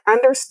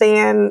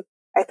understand,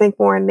 I think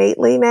more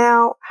innately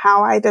now,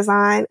 how I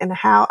design and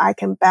how I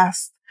can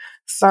best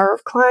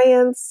serve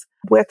clients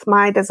with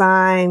my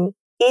design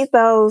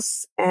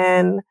ethos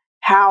and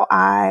how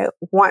I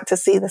want to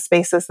see the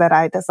spaces that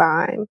I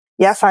design.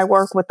 Yes, I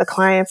work with the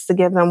clients to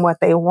give them what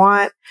they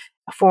want,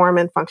 form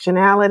and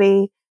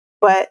functionality,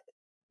 but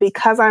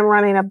because I'm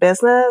running a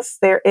business,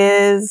 there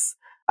is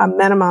a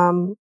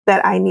minimum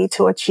that I need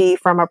to achieve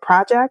from a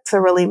project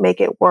to really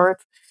make it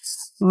worth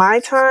my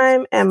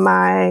time and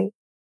my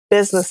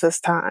business's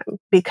time,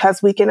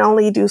 because we can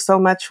only do so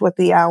much with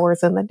the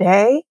hours in the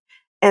day.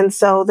 And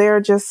so there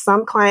are just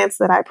some clients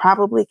that I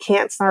probably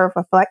can't serve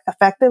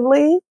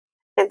effectively.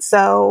 And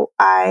so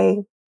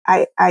I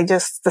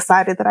just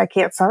decided that I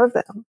can't serve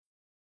them,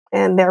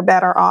 and they're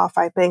better off,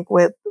 I think,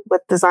 with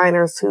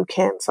designers who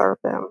can serve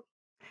them.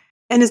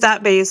 And is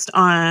that based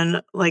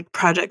on like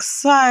project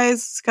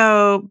size,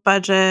 scope,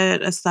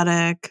 budget,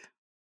 aesthetic?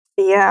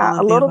 Yeah,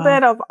 a little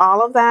bit of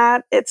all of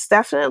that. It's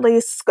definitely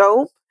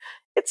scope.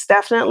 It's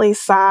definitely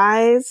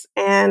size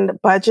and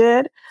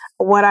budget.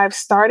 What I've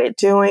started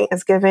doing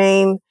is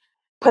giving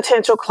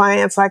potential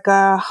clients like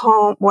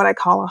what I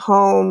call a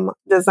home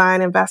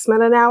design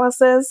investment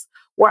analysis,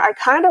 where I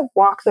kind of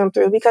walk them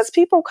through, because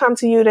people come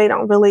to you,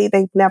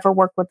 they've never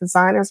worked with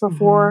designers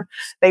before.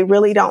 They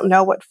really don't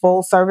know what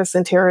full service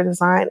interior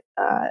design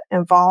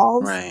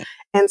involves. Right.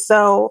 And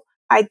so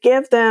I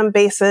give them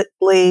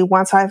basically,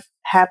 once I've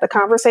had the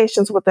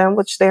conversations with them,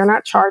 which they're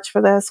not charged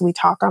for this, we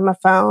talk on the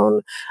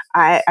phone.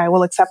 I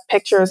will accept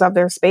pictures of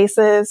their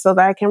spaces so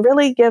that I can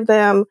really give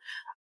them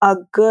a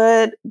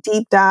good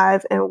deep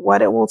dive in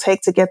what it will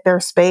take to get their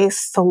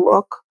space to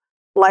look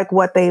like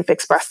what they've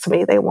expressed to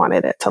me they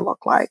wanted it to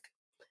look like.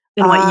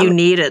 And what you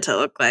need it to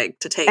look like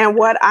to take and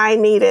what I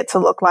need it to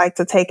look like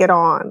to take it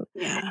on.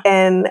 Yeah.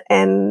 And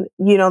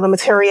the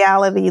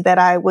materiality that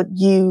I would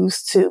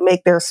use to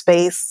make their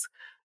space,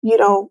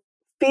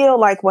 feel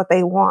like what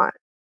they want,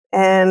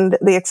 and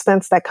the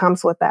expense that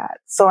comes with that.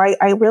 So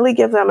I really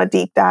give them a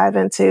deep dive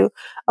into,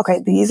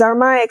 okay, these are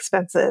my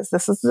expenses.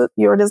 This is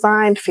your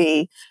design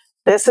fee.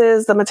 This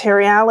is the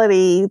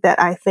materiality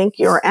that I think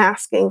you're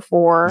asking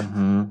for,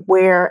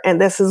 and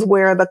this is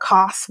where the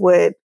costs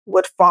would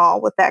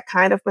fall with that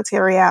kind of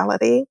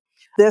materiality.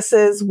 This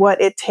is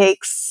what it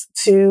takes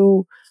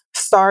to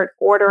start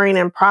ordering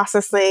and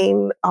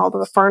processing all of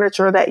the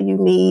furniture that you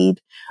need.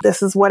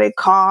 This is what it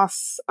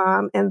costs.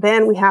 And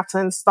then we have to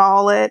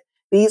install it.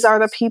 These are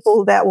the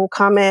people that will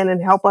come in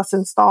and help us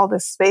install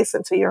this space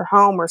into your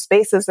home or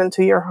spaces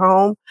into your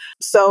home.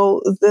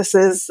 So this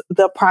is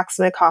the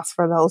approximate cost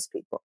for those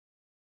people.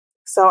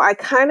 So I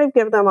kind of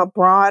give them a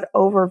broad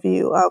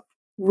overview of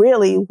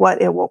really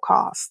what it will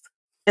cost.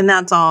 And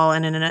that's all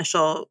in an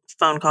initial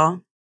phone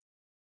call?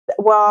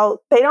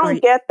 Well, they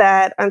don't get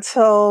that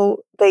until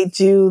they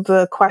do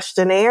the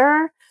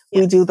questionnaire.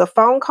 Yeah. We do the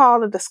phone call,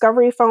 the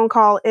discovery phone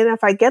call. And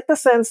if I get the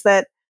sense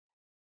that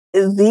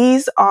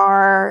these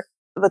are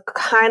the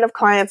kind of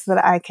clients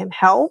that I can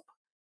help,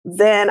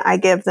 then I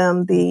give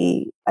them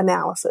the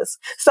analysis.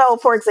 So,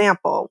 for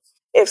example,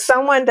 if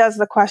someone does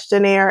the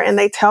questionnaire and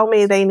they tell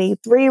me they need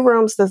 3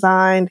 rooms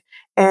designed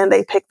and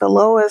they pick the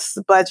lowest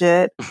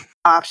budget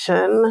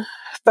option,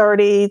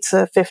 $30,000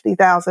 to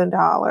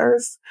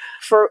 $50,000,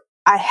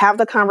 I have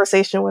the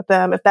conversation with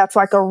them. If that's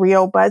like a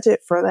real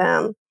budget for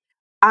them,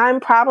 I'm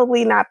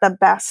probably not the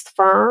best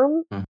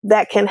firm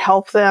that can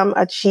help them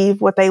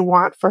achieve what they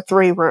want for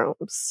 3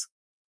 rooms.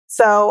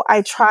 So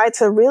I try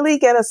to really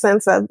get a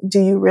sense of, do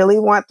you really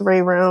want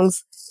 3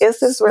 rooms? Is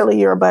this really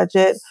your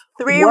budget?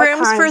 3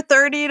 rooms for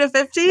 30 to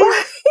 50?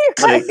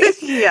 Right.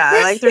 Yeah,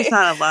 like there's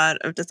not a lot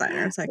of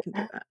designers that can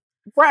do that.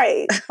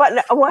 Right.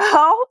 But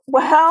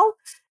well,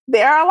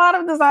 there are a lot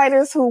of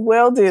designers who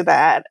will do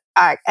that,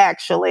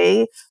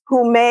 actually,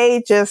 who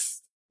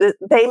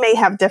they may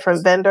have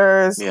different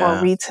vendors or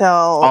retail.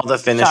 All the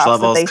finish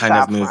levels kind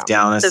of move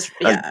down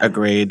a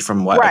grade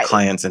from what a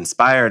client's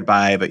inspired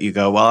by, but you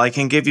go, well, I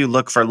can give you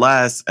look for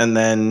less, and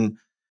then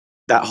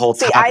that whole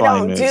top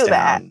line moves down.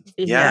 That.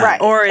 Yeah.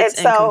 Right. Or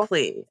it's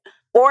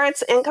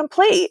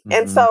incomplete.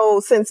 And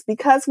so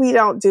because we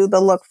don't do the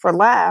look for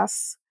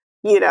less,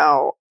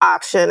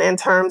 option in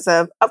terms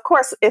of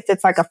course, if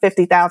it's like a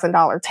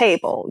 $50,000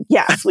 table,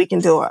 yes, we can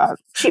do a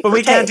cheaper But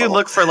we can't table. do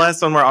look for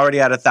less when we're already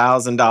at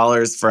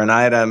 $1,000 for an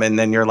item, and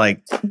then you're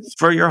like,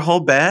 for your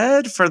whole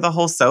bed, for the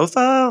whole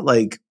sofa,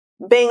 like,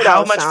 bingo,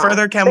 how much Sean.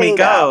 further can we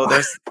go?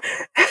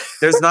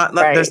 There's not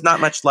Right. there's not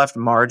much left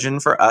margin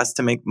for us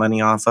to make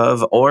money off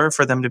of, or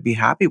for them to be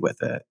happy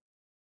with it.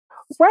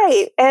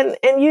 Right. And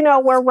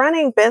we're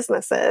running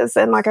businesses.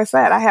 And like I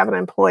said, I have an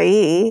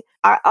employee.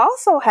 I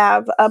also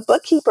have a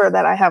bookkeeper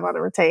that I have on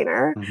a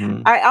retainer.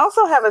 I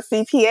also have a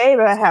CPA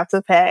that I have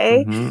to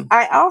pay.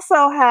 I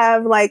also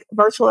have like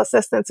virtual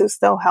assistants who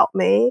still help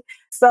me.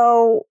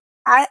 So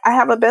I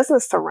have a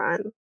business to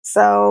run.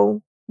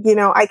 So,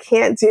 I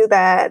can't do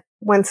that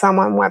when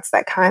someone wants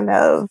that kind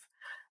of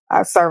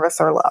service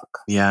or look.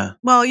 Yeah.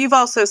 Well, you've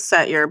also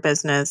set your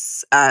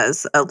business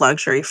as a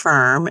luxury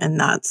firm, and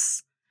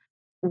that's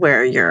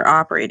where you're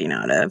operating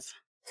out of.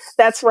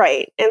 That's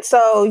right. And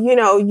so,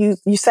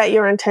 you set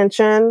your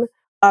intention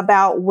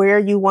about where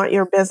you want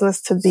your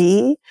business to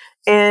be.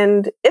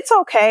 And it's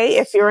okay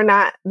if you're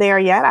not there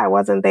yet. I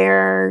wasn't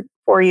there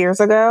 4 years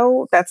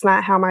ago. That's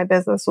not how my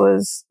business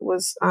was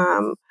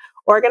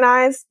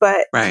organized,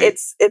 but Right.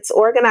 it's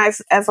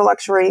organized as a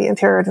luxury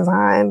interior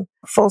design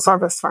full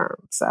service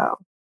firm. So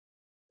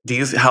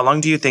How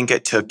long do you think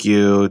it took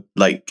you,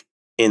 like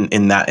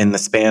in the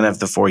span of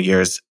the 4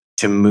 years,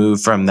 to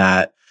move from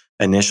that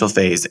initial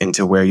phase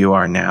into where you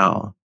are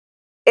now?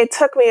 it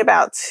took me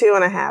about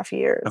 2.5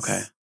 years.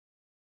 Okay.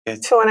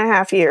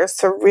 2.5 years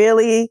to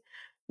really,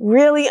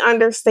 really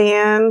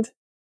understand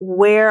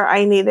where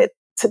I needed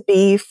to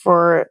be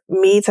for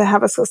me to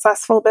have a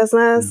successful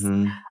business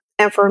Mm-hmm.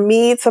 and for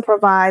me to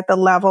provide the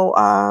level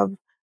of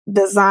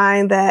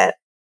design that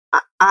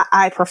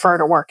I prefer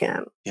to work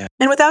in. Yeah.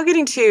 And without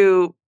getting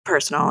too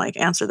personal, like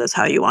answer this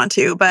how you want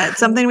to, but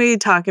something we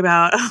talk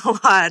about a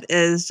lot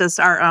is just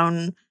our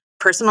own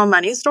personal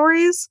money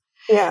stories.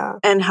 Yeah.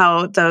 And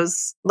how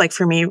those, like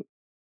for me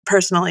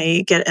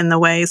personally, get in the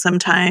way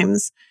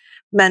sometimes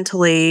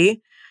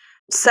mentally.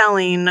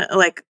 Selling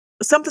like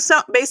something,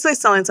 basically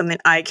selling something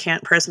I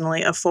can't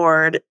personally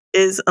afford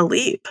is a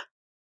leap.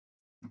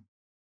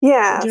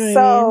 Yeah. Do you know what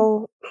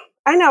So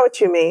I know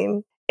what you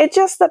mean. It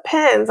just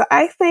depends.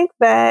 I think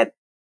that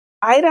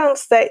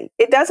items that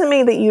it doesn't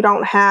mean that you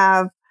don't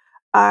have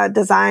a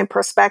design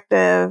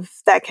perspective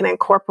that can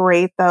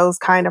incorporate those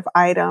kind of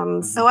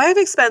items. Oh, I have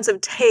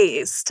expensive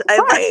taste.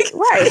 Right.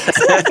 Okay.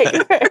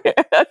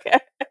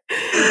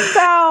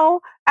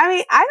 So, I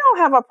mean, I don't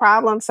have a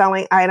problem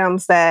selling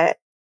items that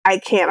I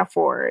can't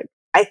afford.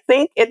 I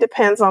think it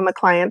depends on the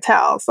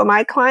clientele. So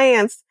my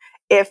clients,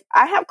 if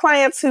I have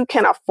clients who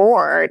can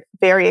afford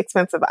very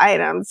expensive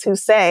items who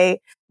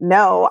say,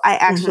 no, I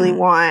actually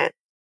want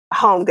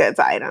home goods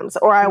items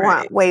or I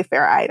want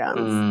Wayfair items.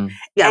 Mm.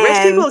 Yeah,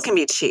 rich people can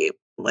be cheap.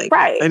 Like,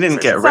 right. I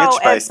didn't get rich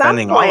by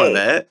spending all of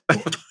it.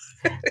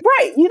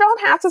 Right. You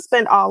don't have to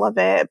spend all of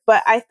it.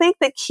 But I think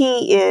the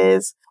key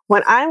is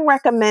when I'm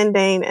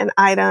recommending an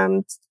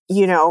item,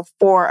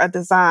 for a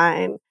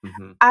design,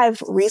 I've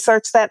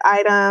researched that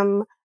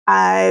item.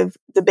 I've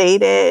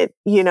debated,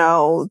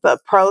 the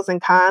pros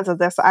and cons of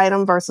this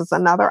item versus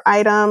another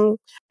item.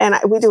 And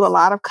we do a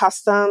lot of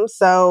custom.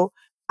 So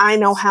I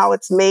know how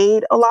it's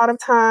made a lot of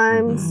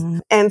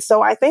times. And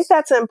so I think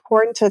that's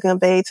important to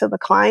convey to the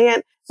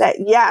client that,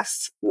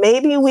 yes,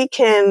 maybe we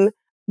can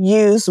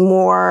use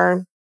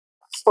more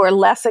or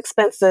less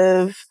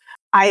expensive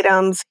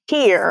items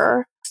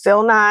here,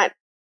 still not,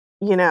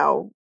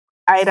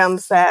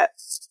 items that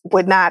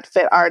would not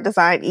fit our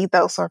design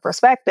ethos or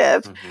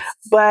perspective.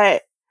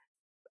 But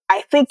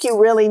I think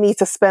you really need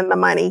to spend the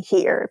money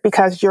here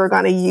because you're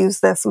going to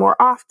use this more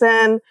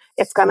often.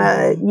 It's going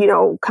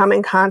to, come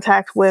in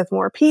contact with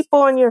more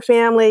people in your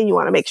family. You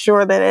want to make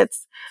sure that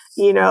it's,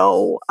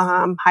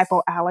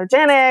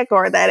 hypoallergenic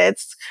or that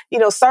it's,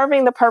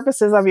 serving the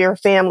purposes of your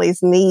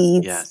family's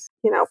needs, Yes.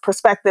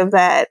 Perspective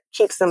that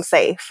keeps them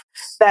safe,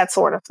 that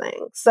sort of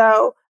thing.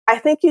 So I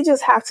think you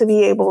just have to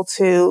be able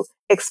to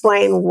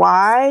explain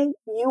why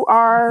you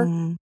are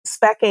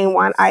speccing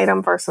one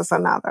item versus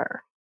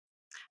another.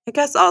 I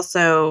guess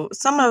also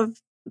some of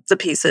the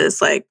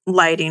pieces, like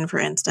lighting, for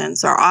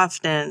instance, are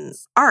often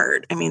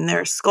art. I mean,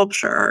 they're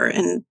sculpture,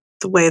 and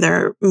the way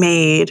they're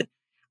made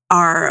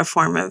are a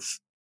form of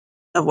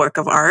a work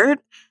of art.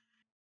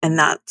 And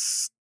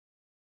that's,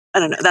 I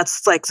don't know,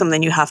 that's like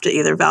something you have to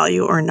either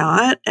value or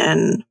not.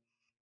 And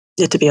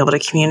you have to be able to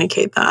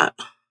communicate that.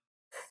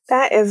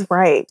 That is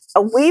right.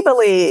 We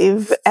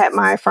believe at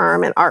my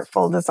firm in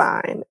artful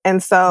design.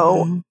 And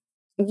so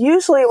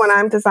usually when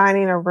I'm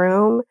designing a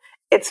room,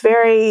 it's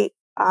very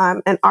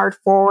an art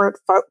forward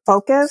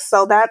focus.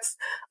 So that's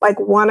like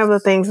one of the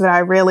things that I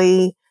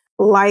really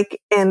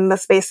like in the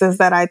spaces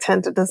that I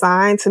tend to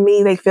design. To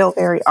me, they feel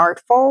very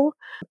artful.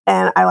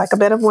 And I like a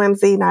bit of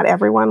whimsy. Not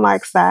everyone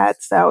likes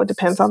that. So it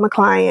depends on the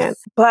client.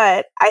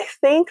 But I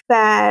think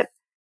that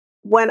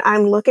when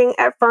I'm looking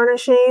at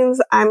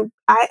furnishings, I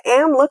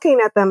am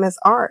looking at them as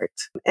art.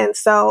 And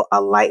so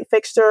a light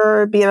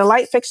fixture, be it a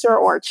light fixture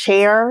or a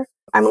chair,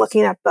 I'm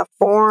looking at the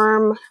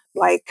form,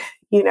 like,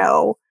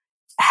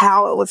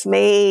 how it was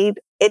made.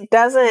 It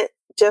doesn't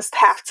just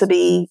have to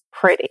be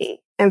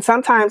pretty. And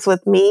sometimes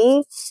with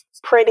me,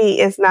 pretty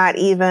is not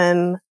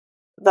even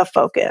the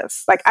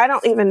focus. Like, I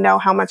don't even know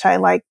how much I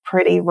like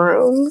pretty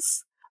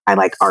rooms. I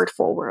like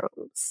artful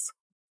rooms.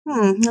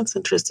 That's an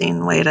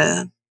interesting way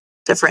to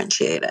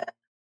differentiate it.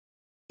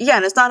 Yeah,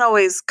 and it's not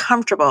always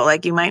comfortable.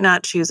 Like, you might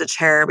not choose a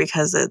chair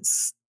because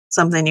it's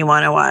something you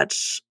want to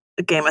watch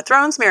a Game of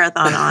Thrones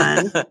marathon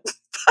on.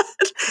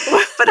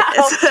 but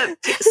it's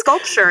a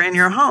sculpture in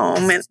your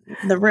home, in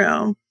the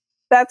room.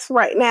 That's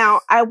right. Now,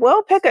 I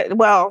will pick it.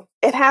 Well,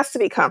 it has to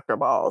be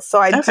comfortable. So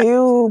I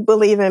do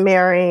believe in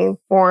marrying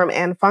form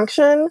and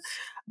function.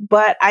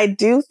 But I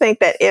do think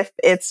that if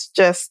it's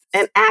just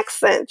an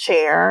accent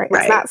chair, it's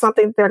Right. not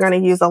something they're going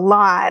to use a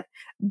lot,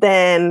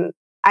 then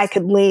I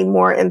could lean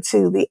more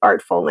into the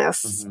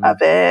artfulness Mhm.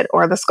 of it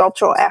or the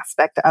sculptural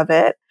aspect of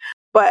it.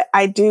 But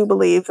I do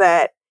believe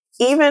that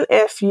even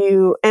if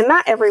you, and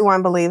not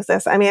everyone believes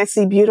this, I mean, I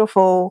see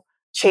beautiful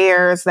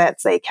chairs that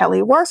say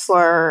Kelly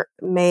Wearstler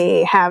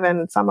may have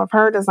in some of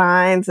her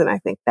designs, and I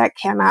think that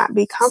cannot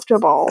be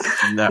comfortable.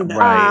 No, No.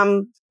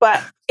 right.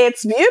 But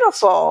it's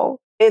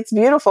beautiful. It's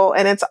beautiful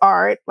and it's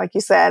art, like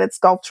you said, it's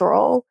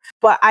sculptural.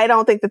 But I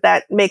don't think that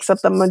that makes up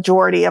the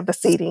majority of the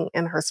seating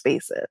in her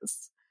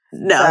spaces.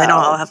 No, they don't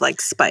all So- have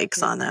like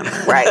spikes on them.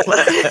 Right.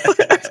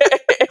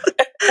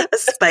 A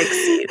spike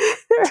seat.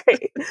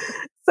 Right.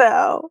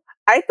 So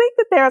I think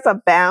that there's a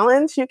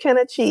balance you can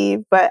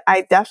achieve, but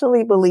I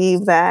definitely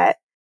believe that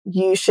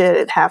you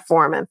should have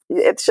form and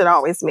it should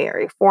always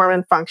marry form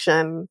and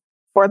function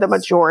for the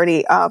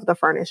majority of the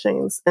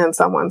furnishings in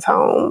someone's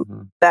home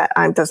Mhm. that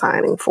I'm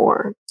designing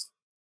for.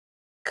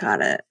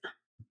 Got it.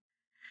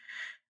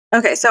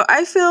 Okay, so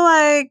I feel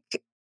like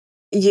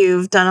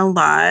you've done a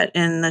lot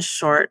in the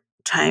short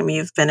time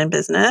you've been in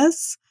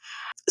business.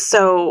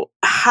 So,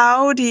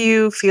 how do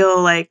you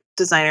feel like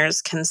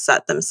designers can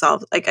set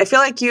themselves? Like, I feel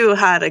like you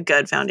had a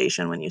good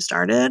foundation when you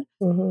started.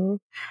 Mhm.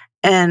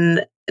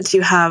 And do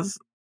you have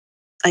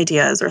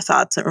ideas or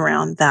thoughts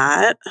around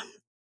that?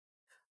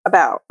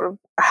 About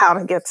how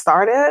to get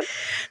started.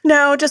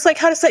 No, just like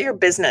how to set your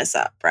business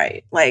up,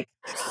 right? Like,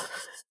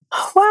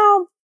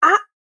 Well,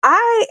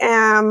 I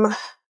am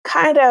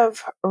kind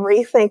of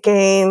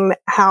rethinking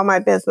how my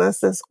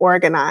business is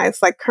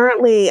organized. Like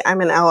currently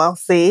I'm an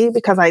LLC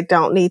because I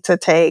don't need to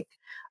take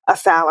a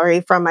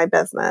salary from my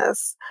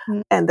business.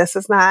 Mm. And this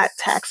is not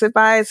tax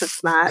advice,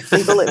 it's not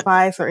legal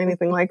advice or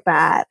anything like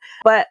that.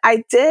 But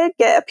I did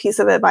get a piece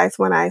of advice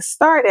when I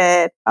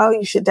started. Oh,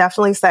 you should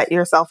definitely set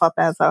yourself up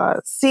as a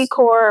C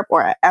Corp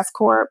or an S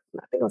Corp.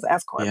 I think it was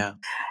S Corp. Yeah.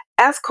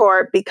 S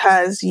Corp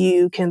because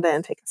you can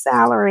then take a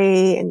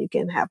salary and you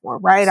can have more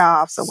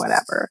write-offs or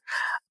whatever.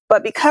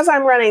 But because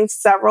I'm running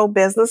several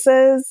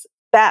businesses,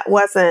 that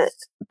wasn't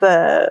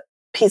the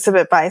piece of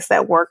advice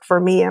that worked for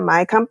me and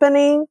my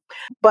company.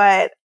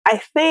 But I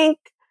think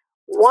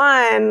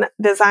one,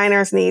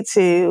 designers need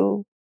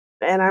to,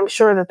 and I'm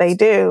sure that they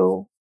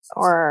do,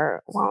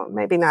 or well,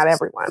 maybe not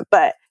everyone,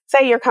 but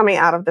say you're coming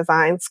out of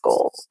design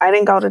school. I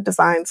didn't go to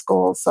design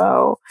school,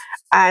 so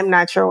I'm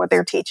not sure what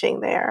they're teaching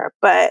there,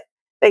 but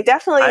they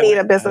definitely need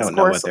a I business don't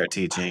know course. what they're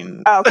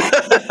teaching. Okay.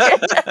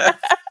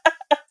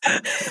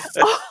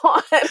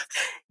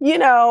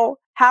 On,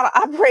 how to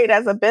operate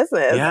as a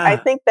business. Yeah. I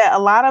think that a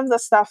lot of the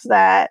stuff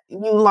that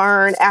you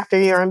learn after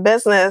you're in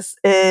business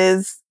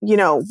is,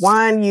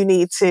 one, you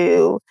need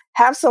to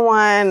have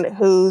someone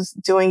who's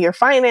doing your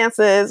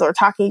finances or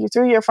talking you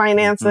through your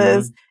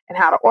finances and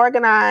how to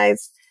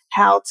organize,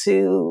 how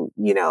to,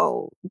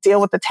 deal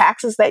with the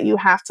taxes that you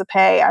have to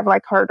pay. I've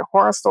heard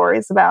horror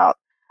stories about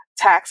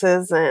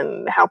taxes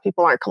and how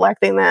people aren't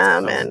collecting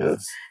them.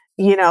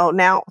 Oh,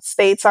 Now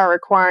states are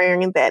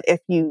requiring that if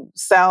you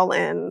sell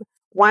in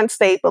one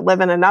state but live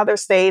in another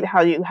state,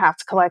 how you have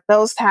to collect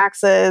those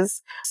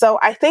taxes. So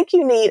I think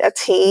you need a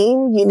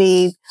team. You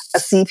need a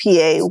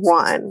CPA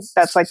one.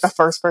 That's like the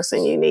first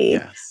person you need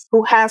yes.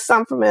 who has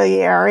some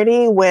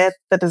familiarity with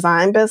the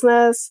design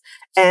business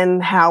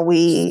and how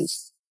we,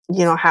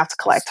 have to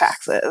collect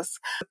taxes.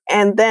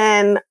 And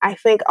then I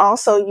think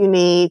also you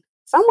need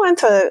someone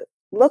to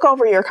look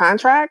over your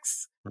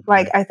contracts.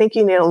 Mhm. I think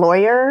you need a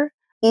lawyer,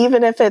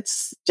 even if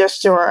it's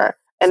just your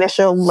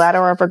initial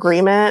letter of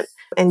agreement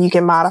and you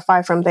can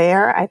modify from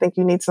there. I think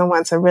you need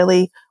someone to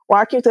really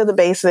walk you through the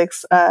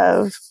basics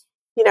of,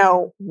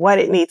 what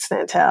it needs to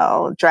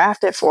entail,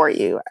 draft it for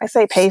you. I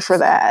say pay for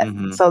that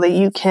Mhm. so that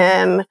you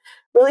can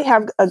really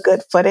have a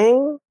good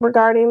footing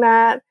regarding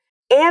that.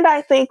 And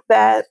I think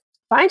that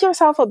find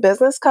yourself a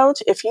business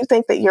coach if you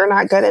think that you're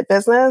not good at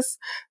business,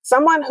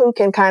 someone who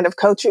can kind of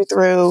coach you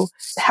through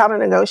how to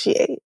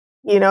negotiate,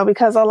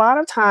 because a lot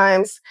of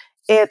times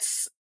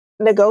it's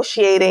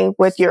negotiating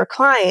with your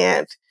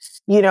client,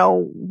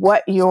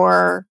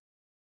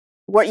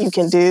 what you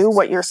can do,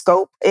 what your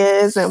scope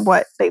is and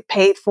what they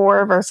paid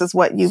for versus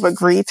what you've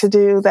agreed to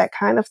do, that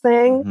kind of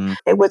thing,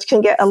 Mhm. which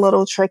can get a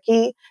little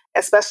tricky,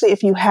 especially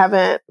if you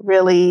haven't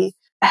really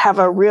have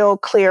a real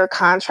clear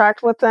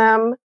contract with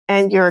them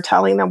and you're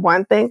telling them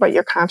one thing, but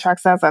your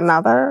contract says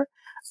another.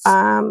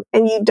 And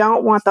you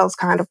don't want those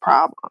kind of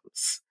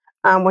problems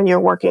when you're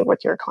working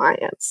with your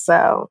clients.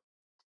 So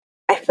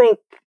I think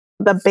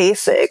the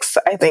basics,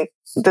 I think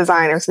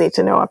designers need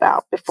to know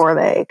about before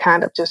they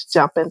kind of just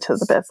jump into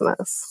the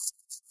business.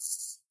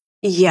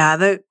 yeah,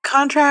 the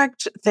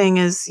contract thing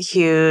is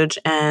huge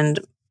and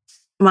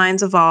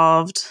mine's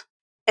evolved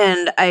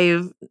and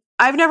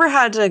I've never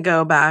had to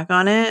go back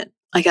on it.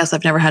 I guess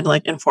I've never had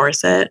to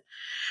enforce it,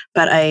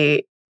 but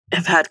I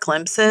have had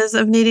glimpses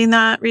of needing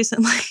that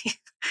recently.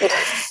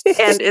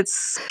 And it's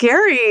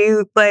scary.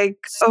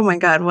 Oh my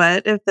God,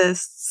 what if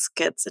this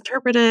gets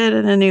interpreted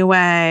in a new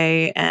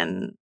way?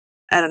 And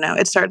I don't know,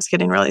 it starts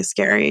getting really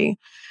scary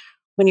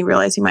when you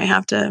realize you might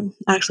have to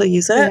actually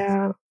use it.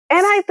 Yeah.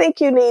 And I think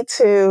you need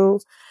to,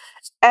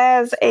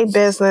 as a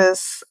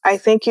business, I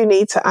think you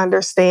need to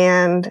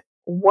understand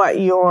what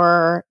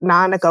your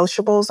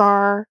non-negotiables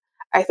are.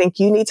 I think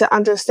you need to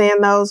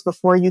understand those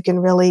before you can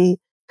really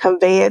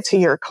convey it to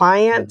your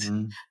client,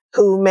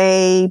 who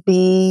may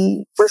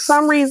be, for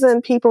some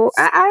reason, people,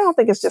 I don't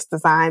think it's just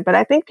design, but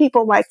I think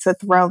people like to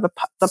throw the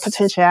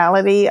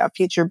potentiality of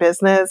future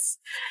business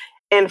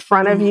in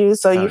front of you,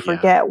 so you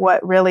forget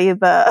what really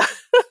the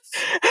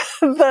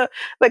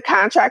the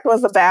contract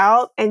was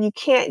about, and you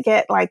can't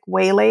get like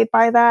waylaid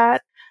by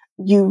that.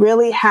 You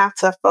really have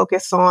to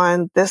focus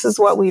on, this is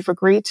what we've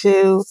agreed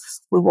to.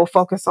 We will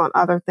focus on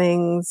other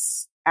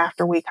things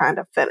after we kind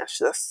of finish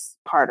this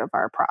part of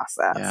our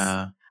process.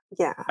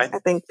 Yeah, I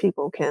think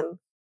people can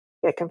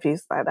get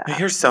confused by that. I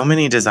hear so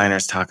many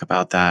designers talk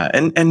about that.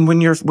 And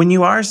when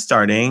you are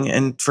starting,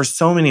 and for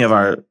so many of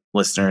our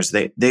listeners,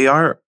 they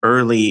are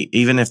early,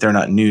 even if they're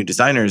not new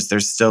designers, they're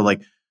still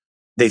like,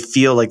 they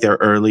feel like they're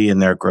early in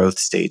their growth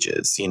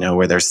stages,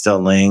 where they're still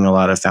laying a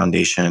lot of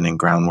foundation and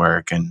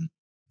groundwork and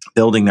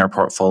building their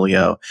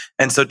portfolio.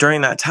 And so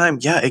during that time,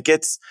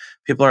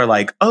 people are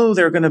like, oh,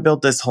 they're going to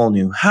build this whole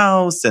new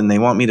house and they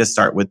want me to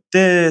start with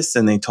this.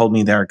 And they told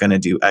me they're going to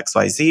do X,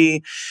 Y,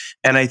 Z.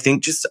 And I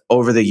think just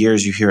over the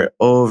years, you hear it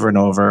over and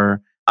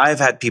over. I've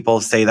had people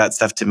say that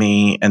stuff to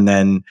me. And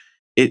then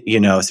it,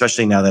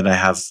 especially now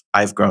that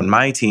I've grown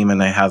my team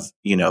and I have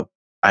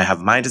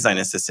my design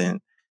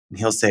assistant, and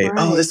he'll say,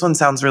 oh, this one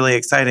sounds really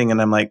exciting.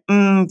 And I'm like,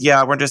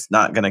 yeah, we're just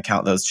not going to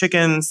count those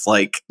chickens.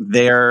 Like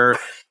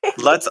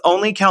let's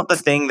only count the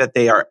thing that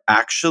they are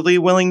actually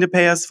willing to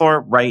pay us for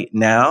right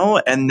now.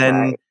 And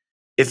then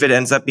if it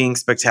ends up being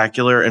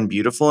spectacular and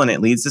beautiful and it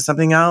leads to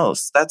something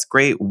else, that's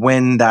great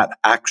when that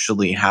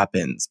actually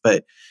happens.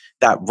 But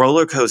that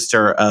roller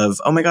coaster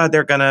of, oh my God,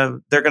 they're gonna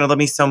love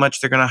me so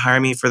much, they're gonna hire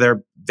me for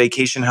their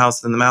vacation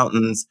house in the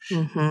mountains.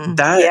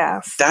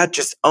 That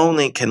just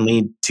only can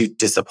lead to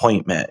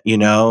disappointment,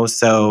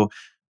 So,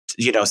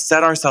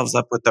 set ourselves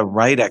up with the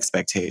right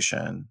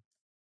expectation.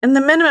 And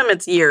the minimum,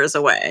 it's years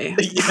away.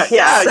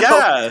 Yes.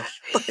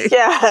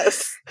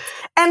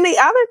 And the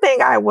other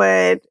thing I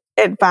would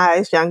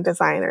advise young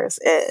designers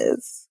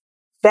is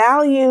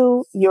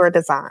value your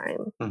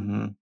design.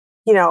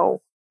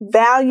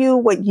 Value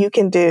what you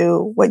can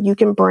do, what you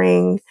can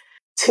bring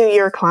to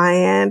your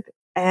client.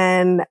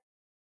 And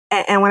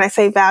when I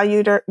say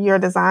value your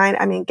design,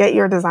 I mean, get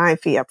your design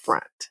fee up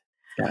front.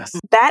 Yes.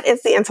 That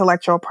is the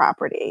intellectual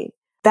property.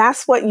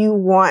 That's what you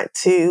want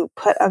to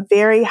put a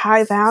very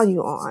high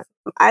value on.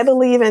 I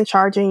believe in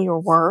charging your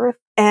worth.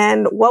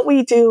 And what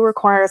we do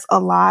requires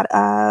a lot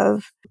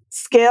of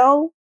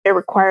skill. It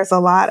requires a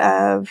lot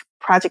of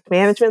project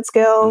management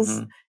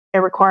skills. It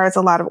requires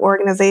a lot of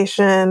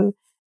organization,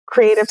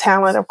 creative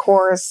talent, of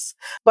course.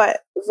 But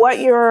what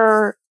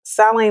you're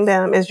selling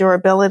them is your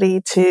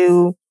ability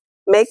to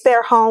make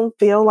their home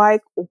feel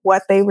like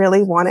what they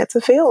really want it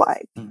to feel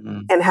like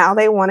and how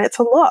they want it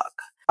to look.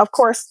 Of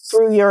course,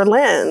 through your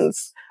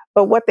lens,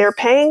 but what they're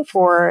paying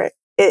for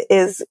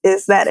is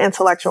that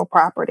intellectual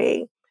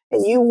property.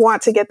 And you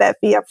want to get that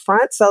fee up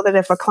front so that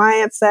if a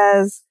client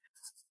says,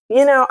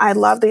 I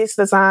love these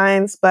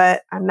designs,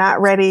 but I'm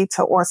not ready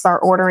to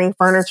start ordering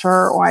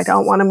furniture, or I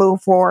don't want to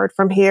move forward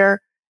from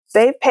here,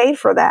 they've paid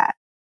for that.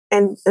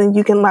 And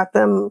you can let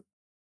them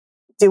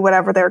do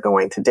whatever they're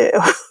going to do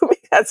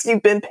because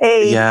you've been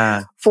paid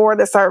for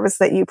the service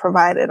that you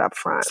provided up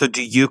front. So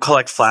do you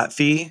collect flat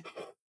fee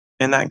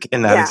in that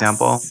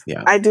example?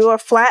 Yeah. I do a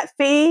flat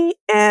fee,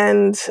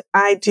 and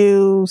I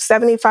do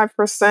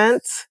 75%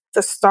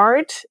 to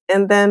start.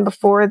 And then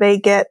before they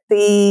get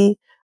the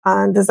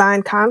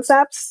design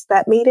concepts,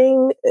 that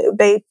meeting,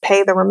 they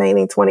pay the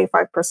remaining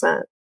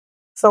 25%.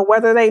 So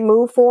whether they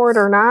move forward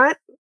or not,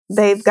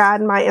 they've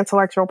gotten my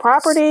intellectual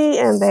property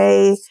and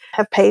they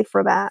have paid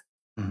for that.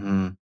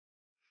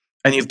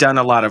 And you've done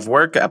a lot of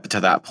work up to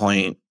that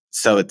point.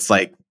 So it's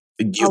like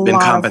you've been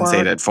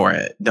compensated for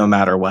it no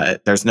matter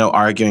what. There's no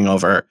arguing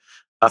over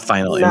a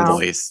final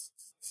invoice.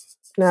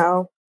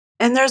 No.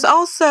 And there's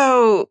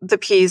also the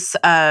piece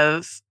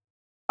of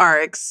our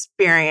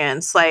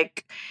experience.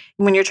 Like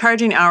when you're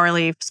charging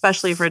hourly,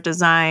 especially for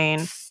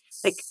design,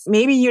 like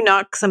maybe you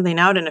knock something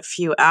out in a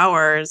few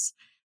hours,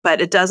 but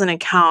it doesn't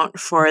account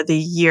for the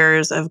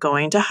years of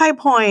going to High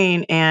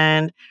Point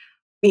and,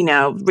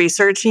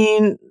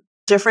 researching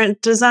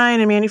different design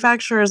and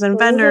manufacturers and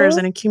vendors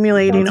and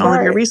accumulating all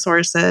of your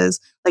resources.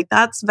 Like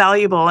that's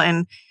valuable.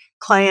 And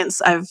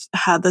clients, I've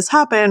had this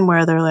happen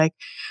where they're like,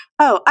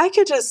 oh, I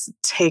could just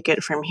take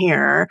it from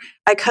here.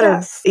 I could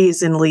have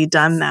easily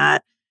done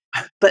that.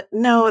 But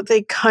no,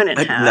 they couldn't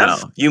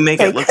have. No, you make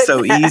it look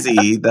so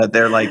easy that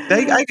they're like,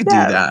 I could do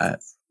that.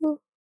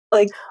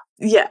 Like,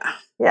 yeah.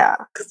 Yeah.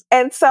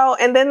 And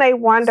then they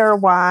wonder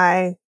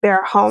why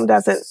their home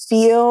doesn't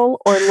feel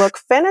or look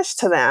finished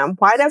to them.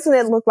 Why doesn't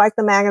it look like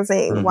the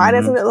magazine? Why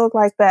doesn't it look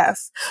like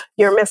this?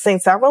 You're missing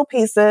several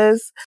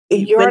pieces.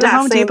 You're been to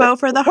Home Depot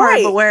for the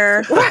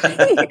hardware.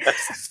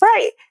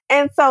 Right.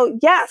 And so,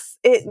 yes,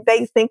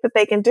 they think that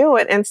they can do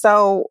it. And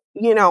so,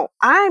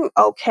 I'm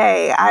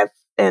okay.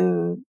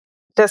 And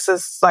this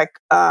is like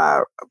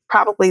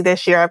probably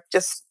this year, I've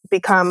just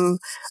become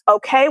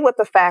okay with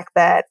the fact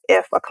that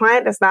if a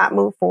client does not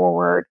move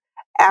forward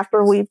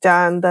after we've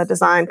done the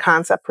design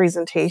concept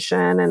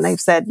presentation and they've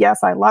said,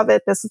 yes, I love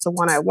it, this is the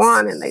one I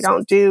want, and they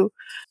don't do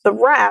the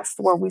rest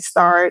where we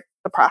start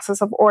the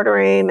process of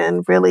ordering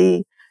and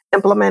really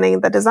implementing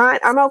the design,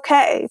 I'm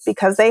okay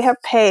because they have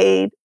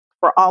paid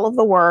for all of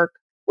the work,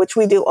 which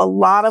we do a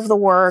lot of the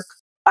work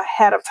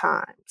ahead of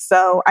time.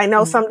 So I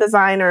know some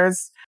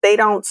designers, they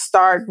don't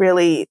start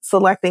really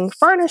selecting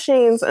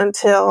furnishings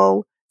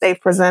until they've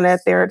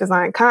presented their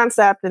design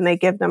concept and they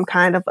give them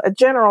kind of a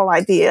general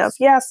idea of,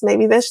 yes,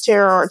 maybe this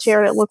chair or a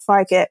chair that looks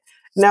like it.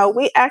 No,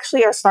 we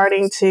actually are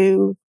starting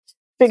to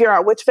figure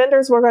out which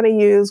vendors we're going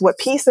to use, what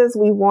pieces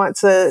we want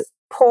to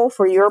pull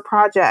for your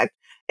project.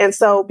 And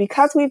so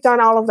because we've done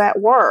all of that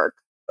work,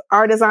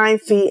 our design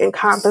fee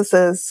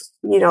encompasses,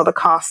 the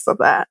costs of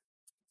that.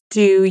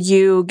 Do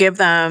you give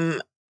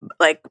them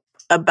like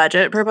a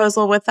budget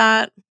proposal with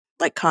that?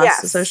 Like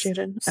costs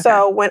associated? Okay.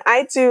 So when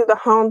I do the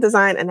home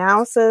design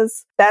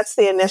analysis, that's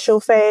the initial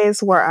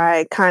phase where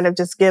I kind of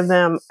just give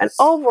them an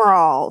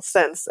overall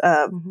sense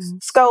of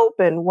scope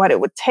and what it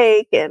would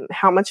take and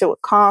how much it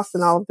would cost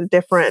and all of the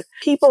different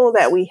people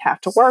that we have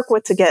to work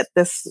with to get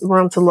this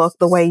room to look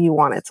the way you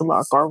want it to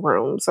look, or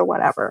rooms or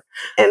whatever.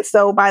 And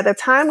so by the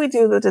time we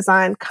do the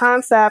design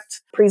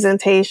concept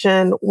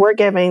presentation, we're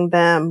giving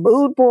them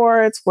mood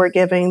boards, we're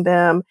giving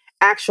them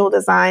actual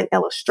design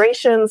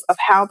illustrations of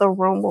how the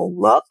room will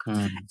look.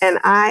 And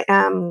I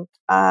am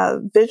a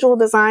visual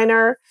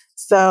designer,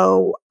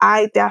 so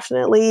I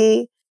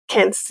definitely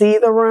can see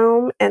the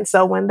room. And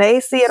so when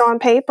they see it on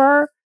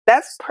paper,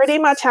 that's pretty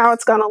much how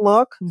it's going to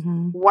look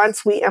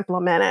once we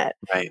implement it.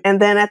 Right. And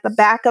then at the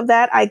back of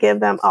that, I give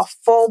them a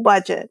full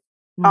budget.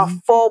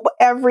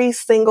 Every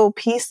single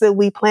piece that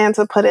we plan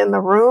to put in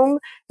the room,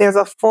 there's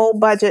a full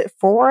budget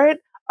for it,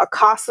 a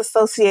cost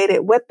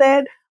associated with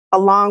it,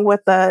 along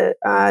with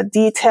a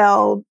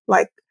detailed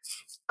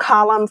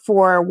column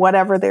for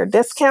whatever their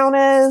discount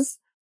is,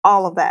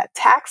 all of that,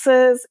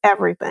 taxes,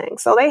 everything.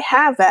 So they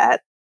have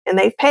that and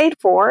they've paid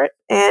for it.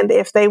 And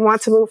if they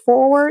want to move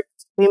forward,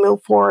 we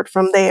move forward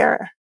from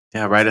there.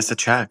 Yeah, write us a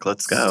check.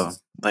 Let's go.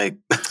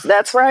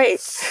 That's right.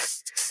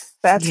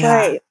 That's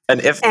right. And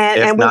if we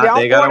not, don't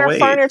they gotta order wait.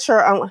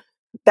 furniture.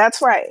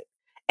 That's right.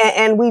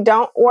 And we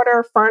don't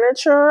order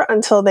furniture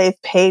until they've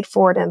paid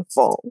for it in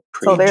full.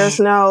 Preach. So there's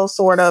no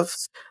sort of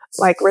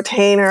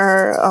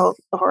retainer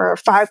or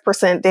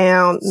 5%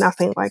 down,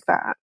 nothing like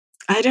that.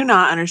 I do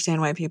not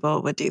understand why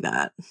people would do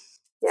that.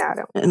 Yeah, I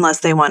don't. Unless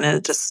they want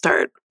to just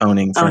start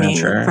owning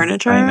furniture.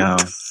 I know.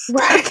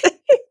 Right.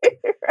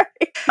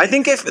 I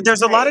think if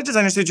there's a lot of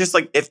designers who just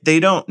if they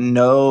don't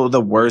know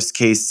the worst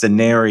case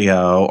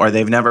scenario or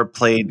they've never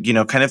played,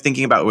 kind of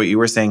thinking about what you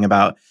were saying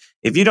about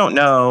if you don't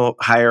know,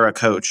 hire a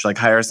coach,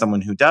 hire someone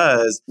who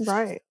does.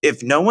 Right.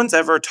 If no one's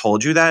ever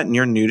told you that and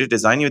you're new to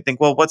design, you would think,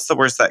 well, what's the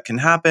worst that can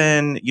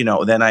happen?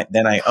 Then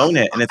I own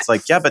it. And it's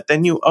yeah, but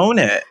then you own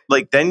it.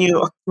 Then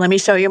you let me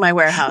show you my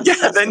warehouse.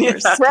 Yeah, then you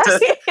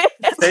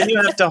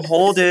have to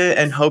hold it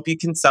and hope you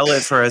can sell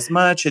it for as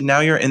much. And now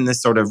you're in this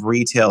sort of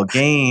retail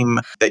game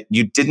that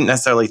you didn't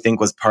necessarily think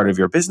was part of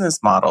your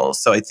business model.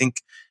 So I think,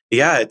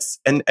 yeah, it's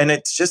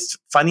just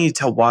funny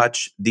to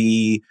watch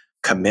the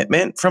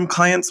commitment from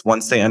clients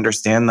once they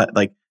understand that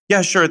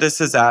yeah, sure,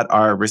 this is at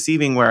our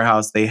receiving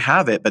warehouse, they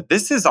have it, but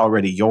this is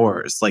already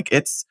yours.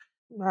 It's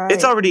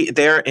already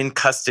there in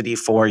custody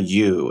for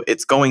you.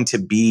 It's going to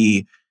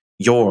be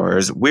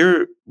yours.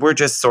 We're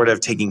just sort of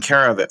taking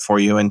care of it for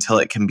you until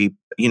it can be,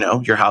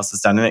 your house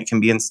is done and it can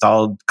be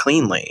installed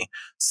cleanly.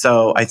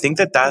 So I think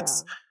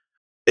that's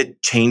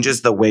it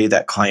changes the way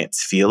that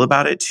clients feel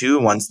about it too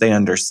once they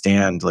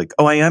understand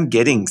oh, I am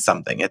getting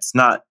something. It's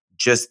not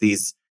just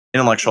these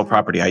intellectual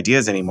property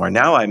ideas anymore.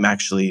 Now I'm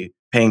actually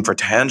paying for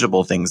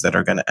tangible things that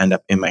are going to end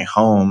up in my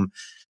home,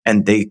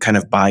 and they kind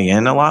of buy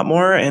in a lot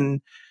more. And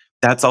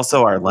that's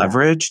also our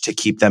leverage to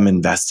keep them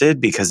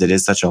invested because it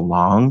is such a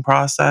long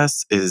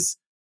process is,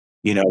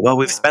 well,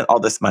 we've spent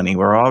all this money.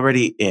 We're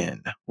already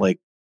in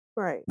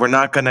right. We're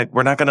not going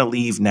to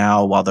leave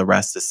now while the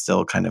rest is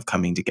still kind of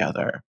coming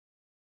together.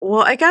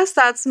 Well, I guess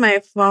that's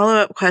my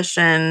follow-up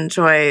question,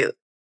 Joy.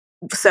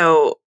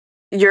 So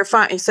you're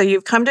fine. So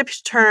you've come to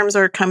terms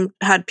or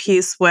had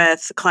peace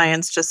with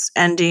clients just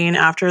ending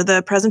after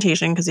the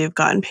presentation because you've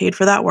gotten paid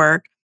for that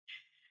work.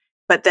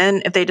 But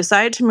then if they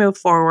decide to move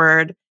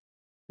forward,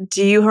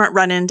 do you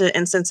run into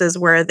instances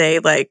where they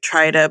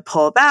try to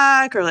pull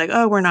back or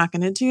oh, we're not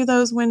going to do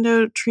those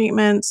window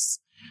treatments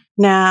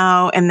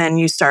now? And then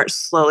you start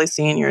slowly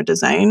seeing your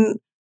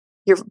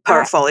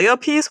portfolio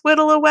piece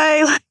whittle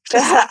away?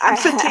 Does that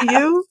happen to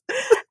you?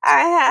 I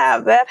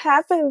have. That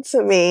happened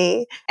to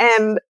me.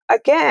 And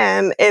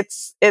again,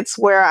 it's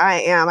where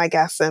I am, I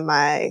guess, in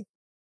my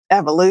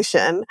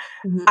evolution.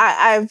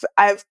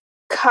 I've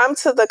come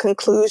to the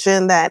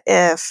conclusion that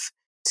if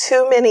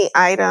too many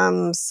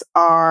items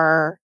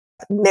are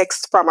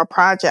nixed from a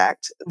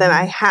project, then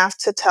I have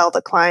to tell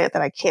the client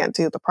that I can't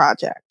do the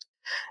project.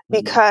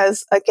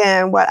 Because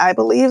again, what I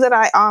believe that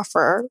I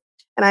offer,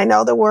 and I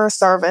know that we're a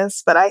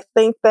service, but I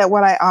think that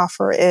what I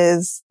offer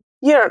is,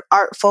 an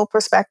artful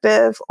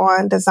perspective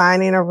on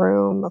designing a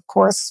room, of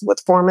course,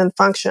 with form and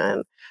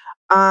function.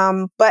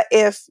 But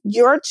if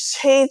you're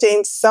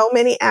changing so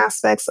many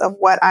aspects of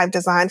what I've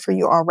designed for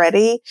you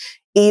already,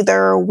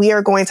 either we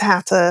are going to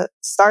have to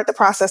start the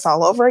process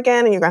all over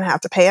again and you're going to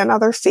have to pay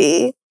another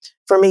fee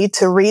for me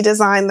to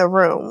redesign the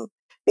room,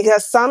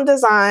 because some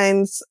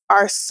designs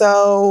are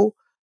so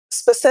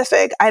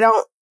specific. I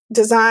don't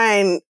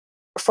design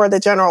for the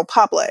general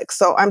public.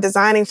 So I'm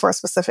designing for a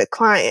specific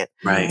client.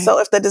 Right. So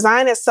if the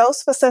design is so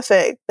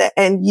specific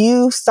and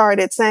you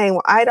started saying,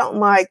 well, I don't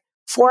like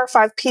 4 or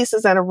 5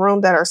 pieces in a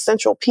room that are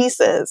central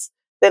pieces,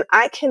 then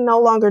I can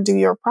no longer do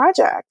your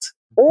project,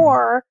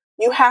 or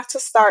you have to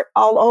start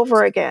all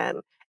over again.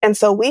 And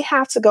so we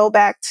have to go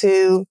back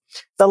to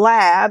the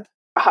lab,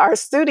 our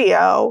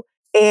studio,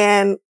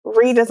 and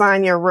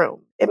redesign your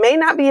room. It may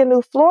not be a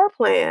new floor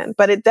plan,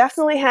 but it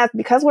definitely has,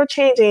 because we're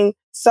changing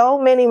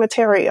so many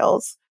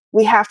materials,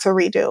 we have to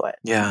redo it.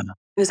 Yeah.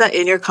 Is that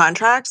in your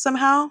contract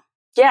somehow?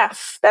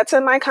 Yes, that's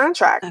in my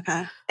contract.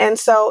 Okay. And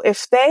so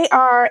if they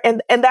are,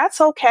 and that's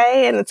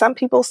okay. And some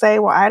people say,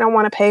 well, I don't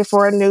want to pay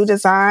for a new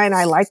design.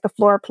 I like the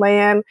floor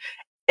plan.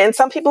 And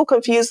some people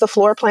confuse the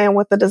floor plan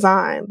with the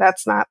design.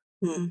 That's not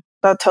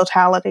the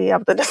totality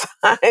of the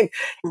design.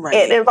 Right.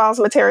 It involves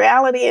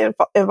materiality, it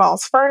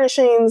involves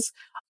furnishings.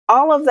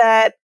 All of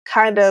that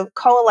kind of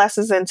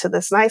coalesces into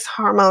this nice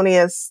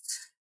harmonious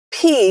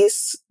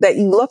piece that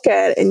you look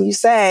at and you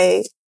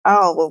say,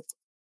 oh, well,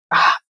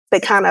 they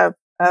kind of,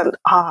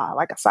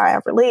 like a sigh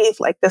of relief,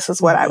 like this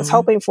is what I was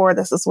hoping for,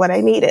 this is what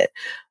I needed.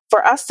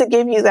 For us to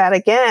give you that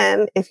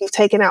again, if you've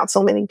taken out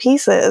so many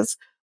pieces,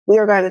 we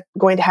are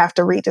going to have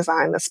to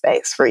redesign the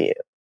space for you.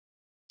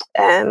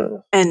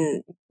 And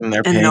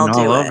they're paying all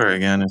over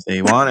again if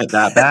they want it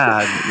that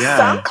bad. Yeah.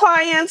 Some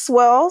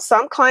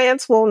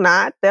clients will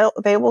not.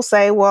 They will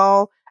say,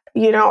 well,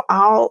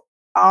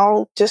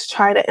 I'll just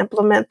try to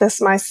implement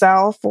this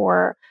myself,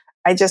 or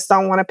I just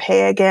don't want to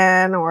pay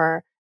again,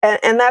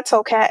 and that's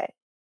okay.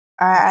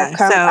 I've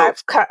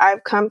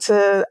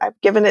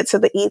given it to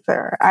the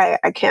ether.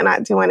 I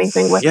cannot do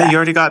anything with that. Yeah, you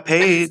already got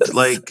paid.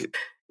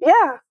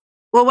 Yeah.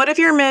 Well, what if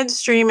you're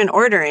midstream in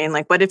ordering?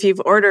 Like, what if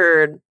you've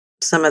ordered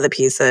some of the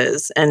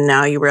pieces and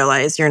now you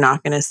realize you're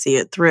not going to see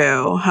it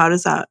through? How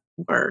does that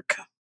work?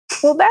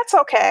 Well, that's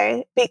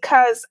okay,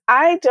 because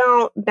I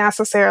don't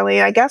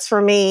necessarily, I guess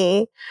for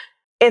me,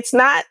 it's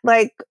not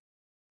like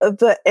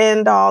the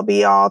end all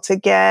be all to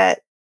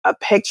get a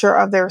picture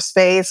of their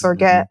space or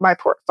get my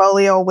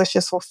portfolio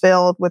wishes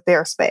fulfilled with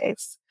their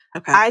space.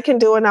 Okay. I can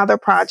do another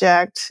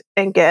project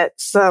and get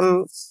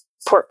some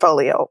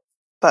portfolio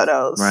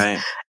photos.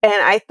 Right. And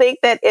I think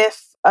that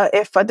if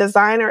a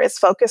designer is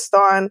focused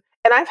on,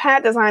 and I've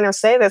had designers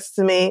say this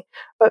to me,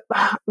 but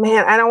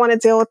man, I don't want to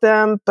deal with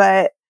them,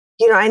 but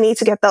I need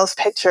to get those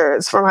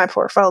pictures for my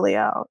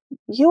portfolio.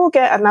 You will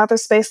get another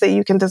space that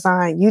you can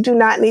design. You do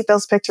not need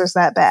those pictures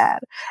that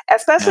bad,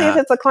 especially if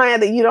it's a client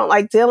that you don't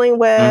like dealing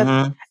with.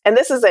 And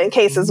this is in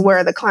cases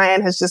where the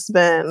client has just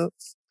been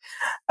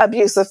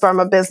abusive from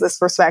a business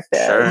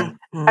perspective. Sure.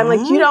 I'm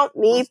like, you don't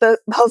need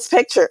those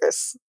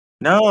pictures.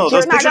 No,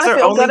 You're not going to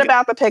feel good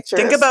about the pictures.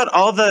 Think about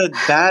all the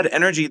bad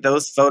energy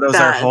those photos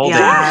are holding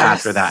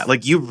after that.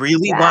 Like, you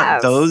really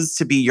want those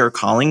to be your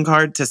calling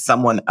card to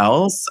someone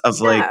else of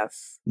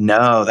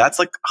no, that's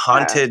like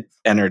haunted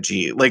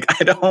energy. Like,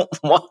 I don't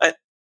want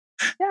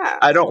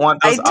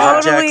those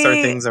objects or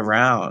things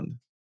around.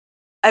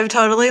 I've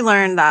totally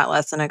learned that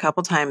lesson a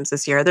couple times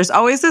this year. There's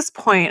always this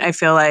point, I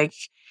feel like,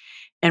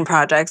 in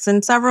projects,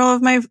 and several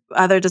of my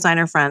other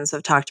designer friends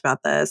have talked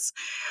about this,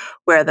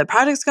 where the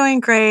project's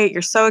going great,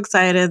 you're so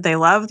excited, they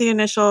love the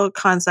initial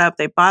concept,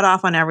 they bought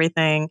off on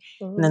everything,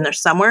 and then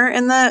there's somewhere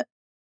in the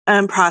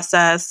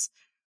process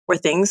where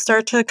things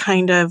start to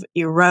kind of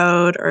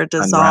erode or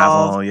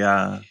dissolve.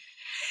 Unravel,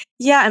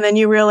 yeah, and then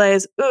you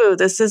realize, ooh,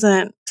 this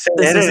isn't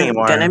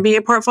going to be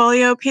a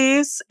portfolio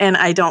piece, and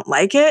I don't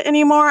like it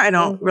anymore. I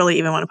don't really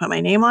even want to put my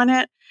name on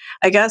it.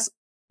 I guess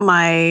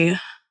my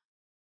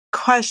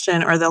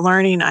question, or the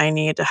learning I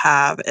need to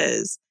have,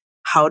 is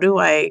how do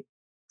I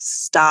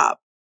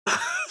stop?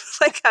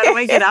 Like, how do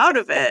I get out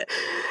of it?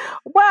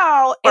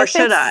 Well, or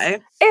should I?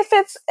 If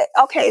it's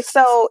okay,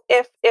 so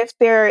if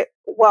they're,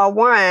 well,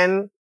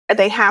 one,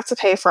 they have to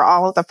pay for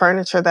all of the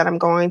furniture that I'm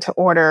going to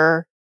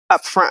order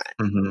up front.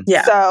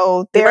 Yeah.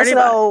 So there's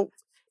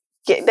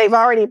they've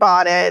already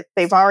bought it.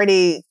 They've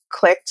already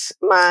clicked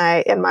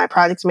in my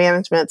project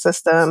management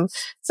system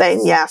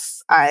saying,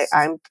 yes,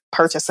 I'm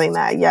purchasing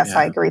that. Yes,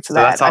 I agree to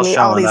that. That's all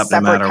all these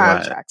separate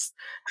contracts.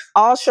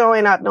 All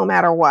showing up no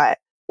matter what.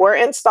 We're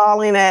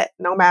installing it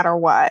no matter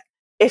what.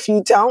 If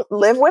you don't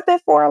live with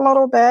it for a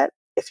little bit,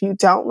 if you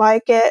don't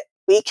like it,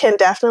 we can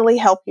definitely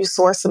help you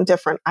source some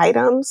different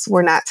items.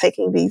 We're not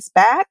taking these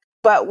back,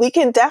 but we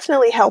can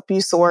definitely help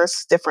you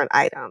source different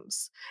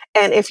items.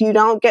 And if you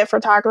don't get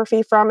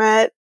photography from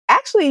it,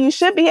 actually, you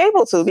should be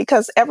able to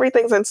because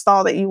everything's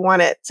installed that you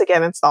want it to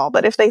get installed.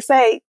 But if they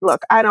say,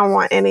 look, I don't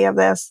want any of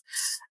this,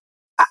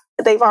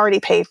 they've already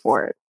paid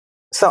for it.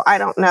 So I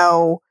don't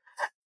know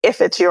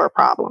if it's your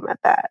problem at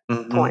that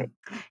point.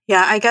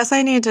 Yeah, I guess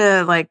I need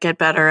to like get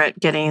better at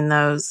getting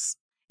those.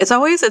 It's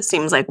always, it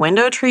seems like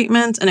window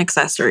treatments and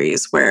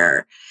accessories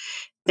where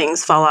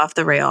things fall off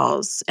the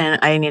rails. And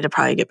I need to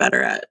probably get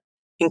better at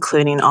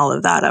including all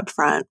of that up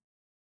front.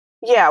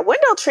 Yeah,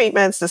 window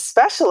treatments,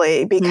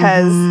 especially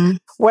because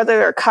whether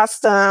they're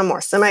custom or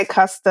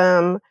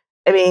semi-custom,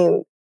 I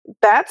mean,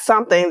 that's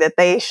something that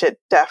they should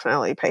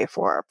definitely pay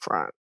for up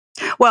front.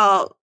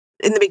 Well,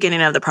 in the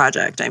beginning of the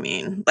project, I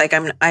mean, like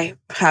I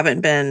haven't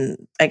been,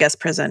 I guess,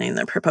 presenting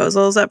the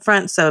proposals up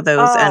front, so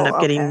those end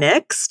up getting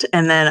nixed,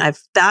 and then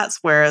that's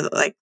where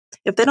like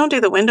if they don't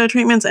do the window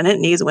treatments and it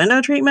needs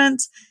window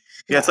treatments.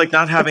 Yeah, it's like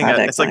not having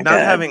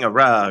having a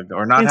rug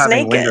or not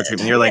having naked. Window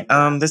treatment. You're like,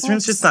 this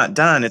room's just not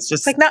done. It's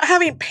just like not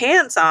having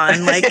pants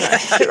on. Like,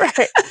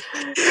 right.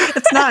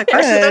 It's not good.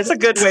 Actually, that's a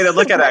good way to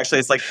look at it. Actually,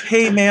 it's like,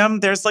 hey, ma'am,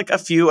 there's like a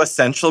few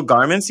essential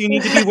garments you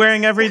need to be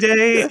wearing every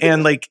day,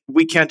 and like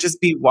we can't just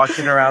be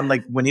walking around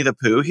like Winnie the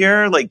Pooh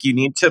here. Like you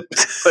need to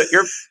put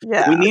your.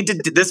 We need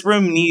to. This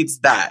room needs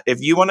that.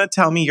 If you want to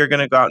tell me you're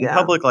going to go out in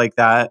public like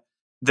that,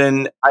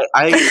 then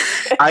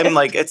I'm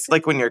like, it's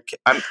like when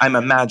I'm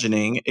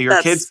imagining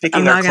your kids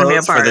picking their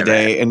clothes for the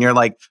day and you're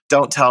like,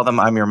 don't tell them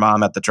I'm your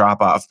mom at the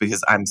drop off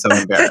because I'm so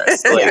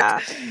embarrassed.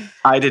 Like,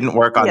 I didn't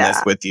work on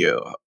this with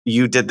you.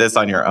 You did this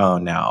on your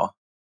own now.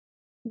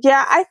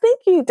 Yeah, I think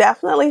you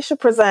definitely should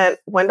present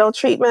window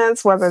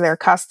treatments, whether they're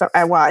custom.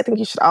 Well, I think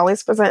you should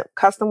always present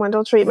custom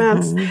window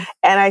treatments.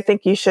 And I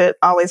think you should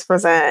always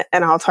present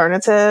an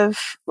alternative,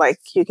 like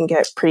you can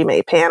get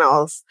pre-made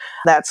panels,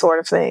 that sort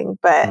of thing.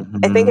 But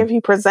I think if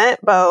you present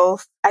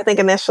both, I think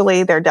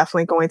initially they're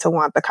definitely going to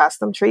want the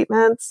custom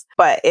treatments.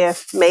 But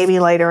if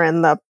maybe later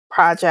in the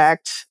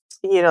project,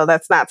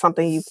 that's not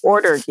something you've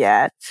ordered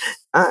yet,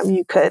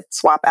 you could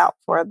swap out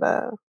for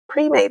the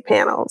pre-made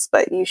panels,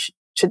 but you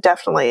should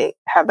definitely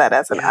have that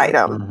as an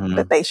item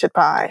that they should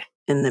buy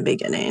in the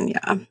beginning.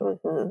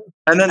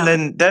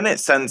 And then it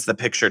sends the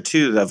picture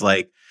too of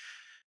like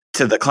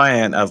to the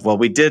client of, well,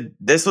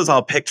 this was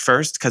all picked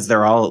first because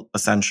they're all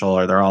essential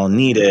or they're all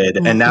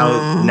needed. And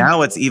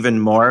now it's even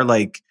more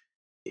like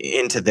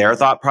into their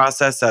thought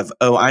process of,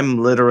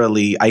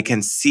 I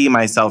can see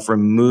myself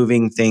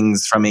removing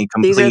things from a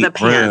complete room.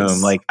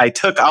 Pants. Like I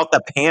took out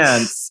the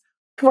pants.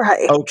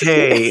 Right.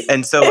 Okay.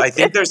 And so I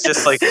think there's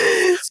just like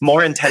more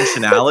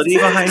intentionality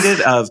behind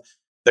it of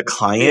the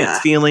client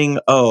feeling,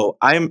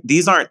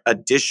 these aren't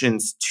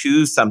additions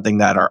to something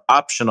that are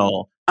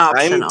optional.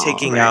 I'm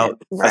taking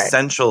out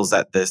essentials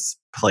at this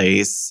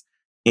place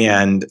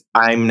and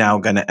I'm now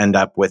going to end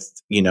up with,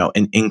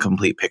 an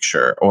incomplete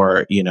picture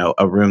or,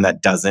 a room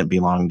that doesn't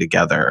belong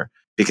together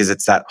because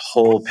it's that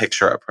whole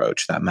picture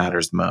approach that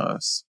matters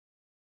most.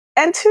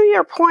 And to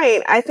your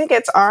point, I think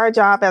it's our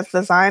job as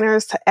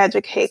designers to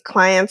educate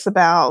clients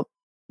about,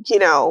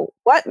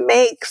 what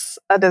makes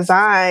a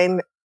design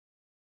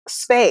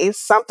space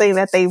something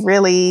that they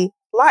really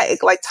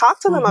like. Like talk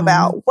to them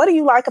about, what do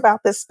you like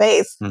about this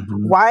space?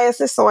 Why is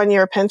this on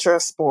your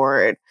Pinterest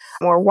board?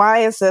 Or why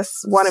is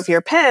this one of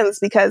your pens?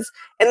 And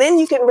then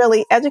you can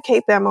really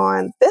educate them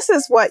on, this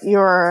is what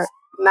you're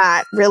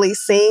not really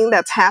seeing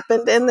that's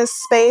happened in this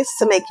space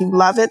to make you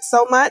love it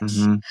so much.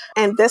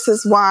 And this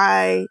is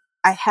why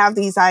I have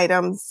these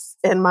items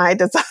in my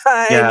design.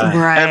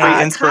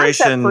 Every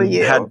inspiration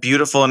had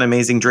beautiful and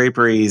amazing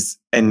draperies,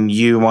 and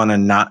you want to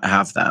not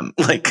have them.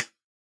 Like,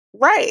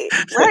 right.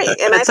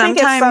 And I think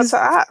it's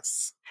up to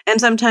us. And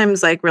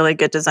sometimes, like, really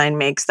good design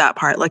makes that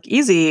part look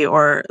easy,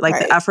 or like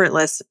the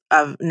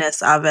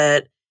effortlessness of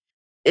it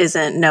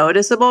isn't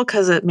noticeable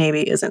because it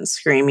maybe isn't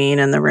screaming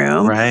in the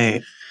room.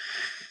 Right.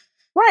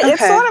 Okay.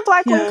 It's sort of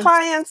like when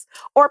clients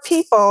or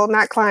people,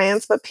 not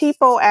clients, but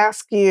people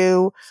ask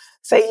you,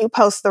 say you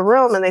post the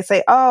room and they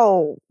say,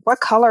 oh, what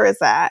color is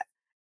that?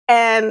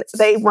 And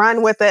they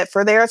run with it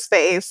for their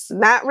space,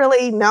 not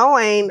really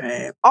knowing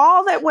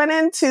all that went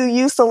into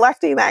you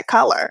selecting that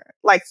color,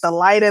 like the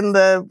light in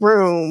the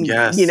room,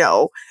 how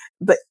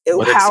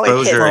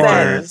it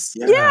hits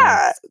them.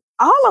 Yeah,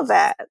 all of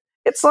that.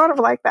 It's sort of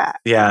like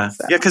that. Yeah.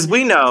 So. Yeah, because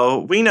we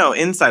know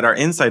inside, our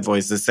inside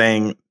voice is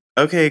saying,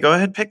 okay, go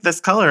ahead, pick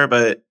this color,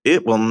 but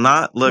it will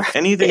not look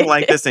anything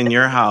like this in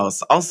your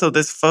house. Also,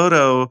 this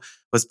photo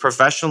was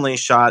professionally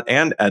shot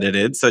and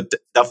edited. So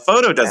the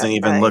photo doesn't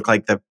even look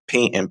like the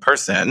paint in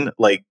person.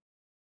 Like,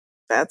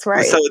 that's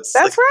right. So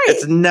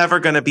it's never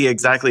going to be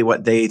exactly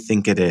what they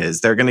think it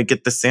is. They're going to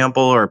get the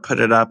sample or put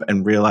it up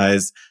and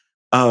realize,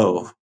 that's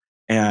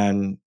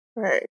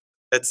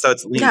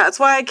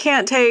why I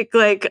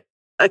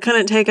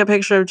couldn't take a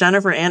picture of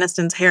Jennifer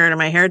Aniston's hair to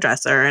my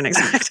hairdresser and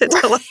expect it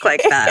to look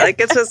like that. Like,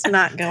 it's just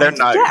not going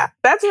to. Yeah,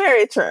 that's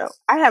very true.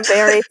 I have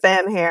very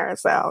thin hair,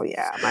 so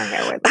yeah, my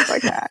hair would look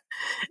like that.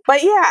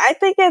 But yeah, I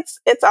think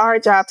it's our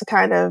job to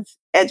kind of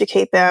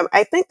educate them.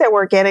 I think that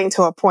we're getting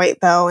to a point,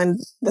 though, in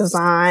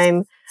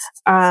design,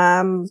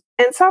 in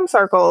some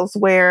circles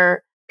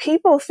where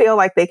people feel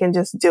like they can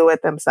just do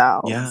it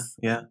themselves. Yeah.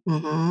 Yeah.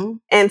 Mm-hmm.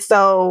 And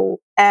so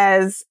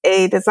as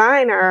a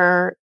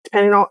designer,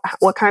 depending on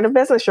what kind of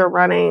business you're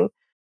running,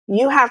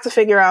 you have to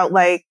figure out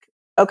like,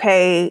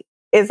 okay,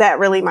 is that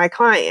really my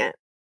client?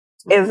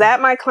 Is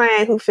that my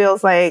client who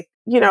feels like,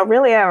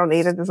 really, I don't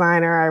need a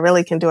designer. I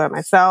really can do it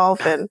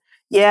myself. And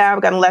yeah, I'm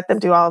going to let them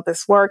do all of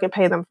this work and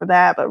pay them for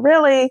that. But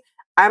really,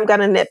 I'm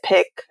going to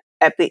nitpick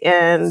at the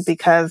end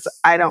because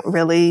I don't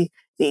really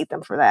need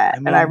them for that.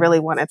 And I really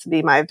want it to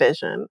be my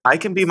vision. I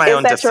can be my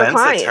own defense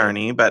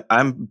attorney, but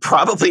I'm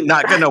probably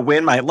not going to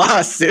win my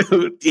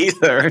lawsuit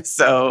either.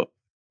 So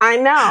I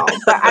know,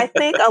 but I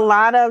think a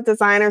lot of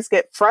designers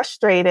get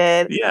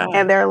frustrated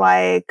and they're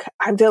like,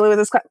 I'm dealing with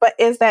this. But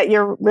is that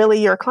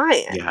really your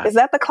client? Yeah. Is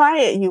that the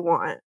client you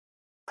want?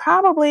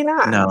 Probably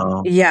not.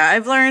 No. Yeah,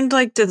 I've learned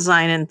like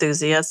design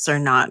enthusiasts are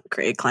not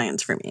great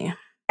clients for me.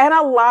 And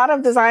a lot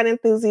of design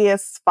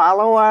enthusiasts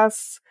follow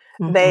us.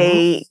 Mm-hmm.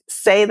 They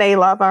say they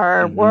love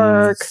our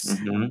work,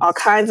 all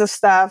kinds of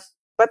stuff,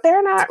 but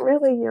they're not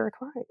really your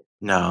client.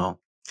 No.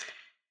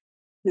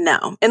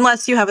 No,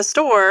 unless you have a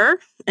store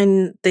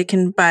and they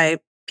can buy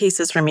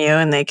pieces from you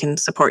and they can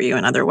support you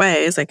in other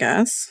ways, I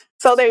guess.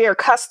 So they're your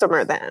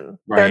customer then.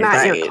 Right. They're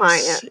not your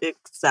client.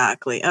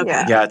 Exactly.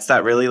 Okay. Yeah, it's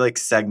that really like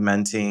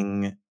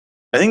segmenting.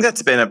 I think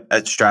that's been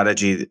a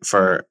strategy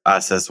for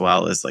us as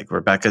well, is like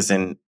Rebecca's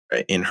in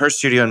her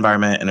studio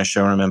environment and a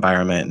showroom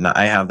environment. And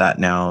I have that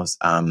now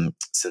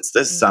since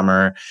this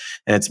summer.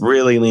 And it's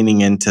really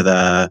leaning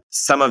into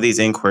some of these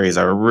inquiries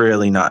are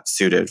really not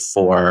suited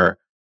for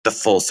the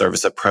full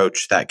service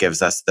approach that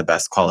gives us the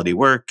best quality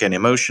work and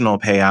emotional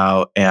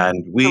payout.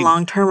 And the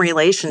long-term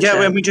relationship.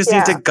 Yeah, and we just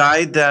need to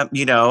guide them.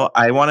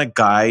 I want to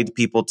guide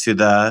people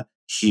to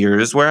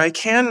here's where I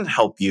can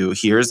help you.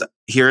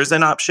 Here's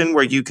an option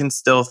where you can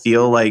still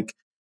feel like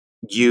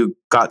you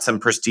got some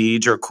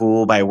prestige or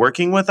cool by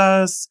working with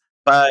us,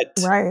 but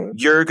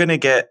you're going to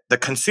get the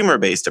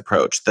consumer-based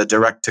approach, the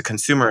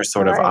direct-to-consumer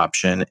sort of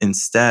option,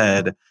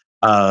 instead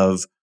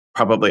of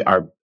probably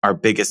our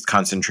biggest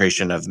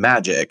concentration of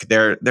magic.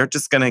 They're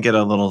just going to get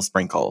a little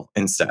sprinkle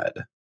instead.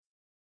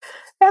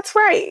 That's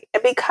right.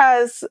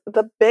 Because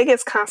the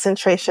biggest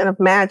concentration of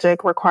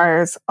magic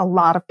requires a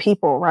lot of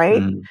people, right?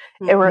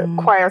 Mm-hmm. It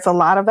requires a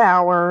lot of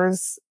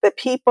hours that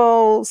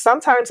people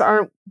sometimes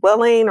aren't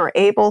willing or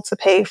able to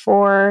pay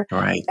for.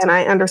 Right. And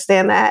I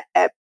understand that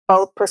at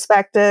both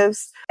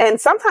perspectives.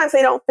 And sometimes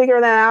they don't figure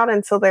that out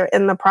until they're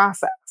in the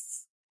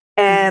process.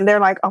 And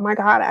they're like, oh my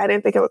God, I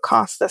didn't think it would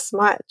cost this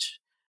much.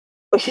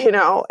 And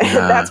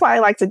that's why I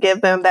like to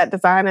give them that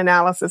design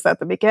analysis at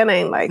the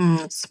beginning. Like,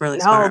 it's really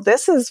smart.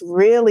 This is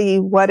really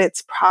what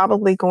it's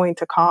probably going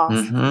to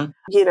cost,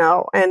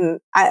 and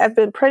I've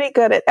been pretty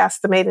good at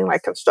estimating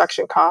like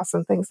construction costs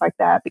and things like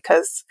that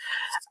because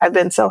I've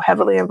been so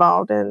heavily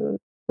involved in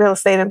real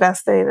estate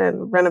investing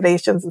and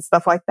renovations and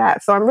stuff like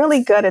that. So I'm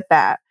really good at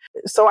that.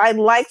 So I'd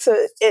like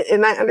to,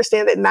 and I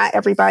understand that not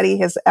everybody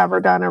has ever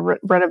done a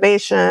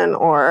renovation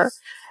or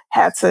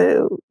had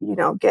to,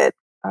 get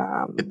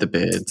the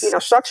bids,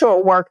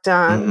 structural work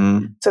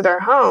done to their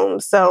home.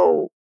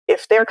 So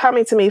if they're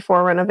coming to me for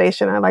a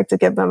renovation, I like to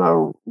give them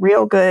a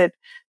real good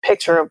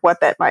picture of what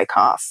that might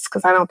cost,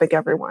 because I don't think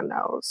everyone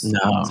knows.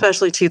 No.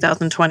 Especially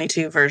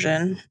 2022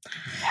 version.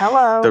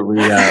 Hello. The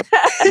re-up.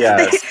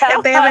 Yes.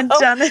 If they haven't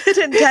done it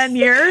in 10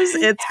 years,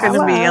 it's going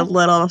to be a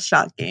little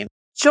shocking.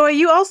 Joy,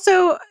 you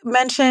also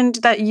mentioned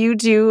that you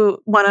do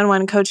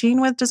one-on-one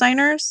coaching with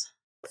designers.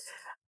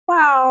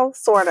 Well,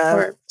 sort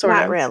of.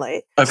 Not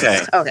really.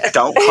 Okay.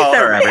 Don't call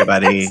her,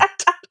 everybody.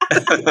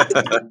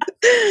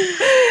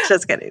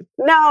 Just kidding.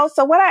 No,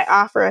 so what I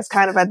offer is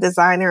kind of a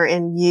designer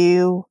in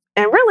you.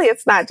 And really,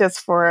 it's not just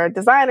for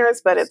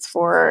designers, but it's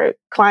for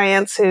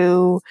clients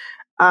who,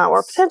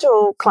 or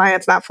potential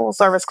clients, not full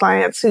service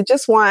clients, who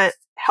just want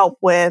help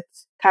with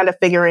kind of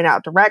figuring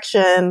out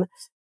direction,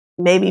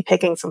 maybe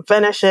picking some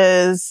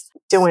finishes,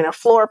 doing a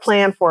floor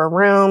plan for a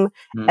room.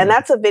 And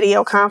that's a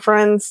video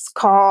conference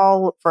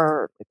call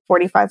for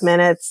 45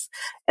 minutes.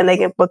 And they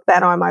can book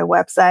that on my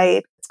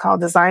website. It's called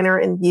Designer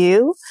in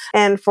You.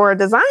 And for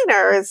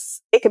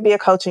designers, it could be a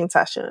coaching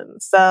session.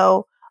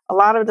 So a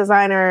lot of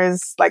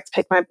designers like to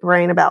pick my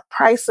brain about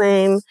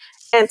pricing.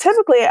 And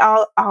typically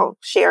I'll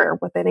share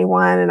it with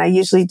anyone. And I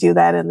usually do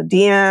that in the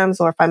DMs,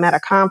 or if I'm at a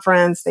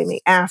conference, they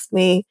may ask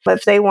me. But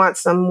if they want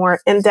some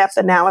more in-depth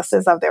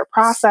analysis of their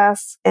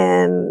process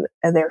and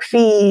their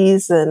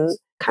fees and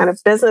kind of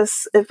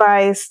business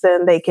advice,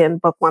 then they can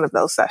book one of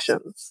those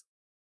sessions.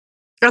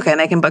 Okay.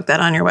 And I can book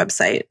that on your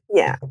website.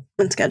 Yeah.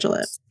 And schedule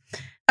it.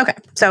 Okay.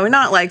 So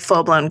not like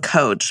full-blown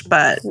coach,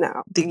 but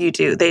no,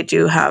 they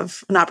do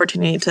have an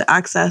opportunity to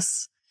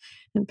access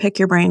and pick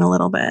your brain a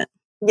little bit.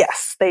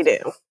 Yes, they do.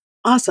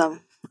 Awesome.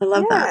 I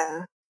love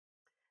that.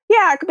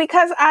 Yeah,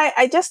 because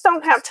I just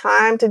don't have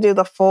time to do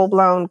the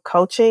full-blown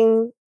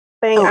coaching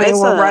thing.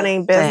 We're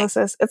running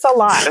businesses. It's a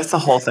lot. It's a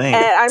whole thing.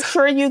 And I'm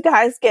sure you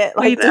guys get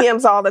like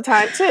DMs all the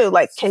time too.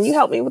 Like, can you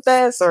help me with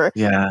this? Or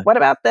what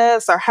about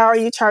this? Or how are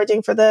you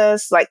charging for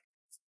this? Like,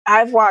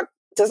 I've walked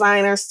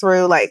designers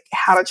through like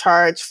how to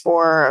charge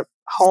for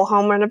whole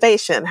home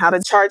renovation, how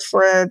to charge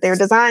for their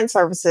design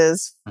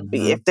services,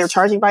 Mhm. if they're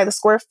charging by the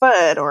square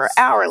foot or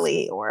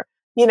hourly, or,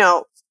 you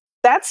know,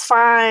 that's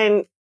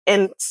fine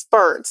in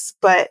spurts.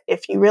 But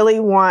if you really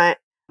want,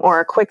 or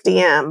a quick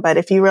DM, but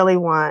if you really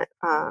want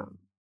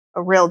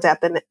a real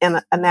depth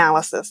in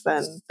analysis,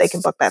 then they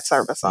can book that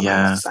service on my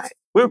Yeah. website.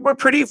 We're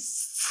pretty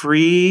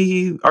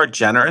free or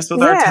generous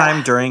with our Yeah.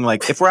 time during,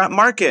 like, if we're at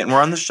market and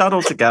we're on the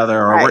shuttle together,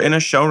 or we're Right. in a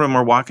showroom,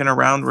 we're walking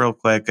around real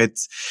quick.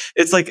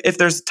 It's like, if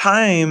there's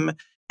time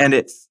and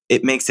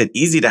it makes it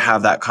easy to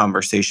have that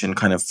conversation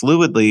kind of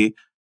fluidly.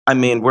 I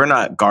mean, we're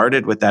not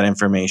guarded with that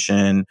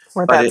information,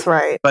 Well, but that's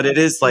right. it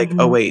is like,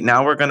 oh Mhm. wait,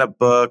 now we're gonna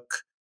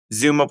book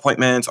Zoom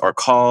appointments or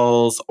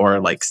calls or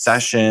like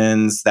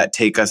sessions that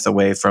take us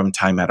away from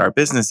time at our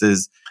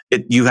businesses.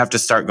 You have to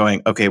start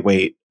going, okay,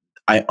 wait,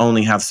 I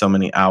only have so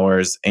many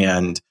hours,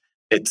 and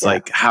it's Yeah.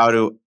 like,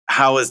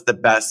 how is the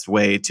best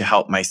way to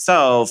help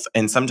myself?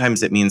 And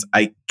sometimes it means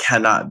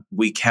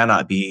we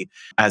cannot be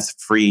as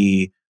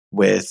free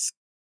with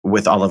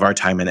all of our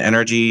time and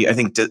energy. I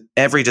think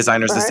every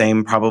designer is the Right.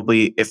 same.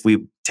 Probably if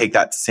we take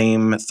that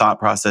same thought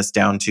process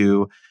down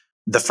to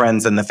the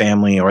friends and the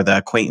family or the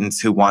acquaintance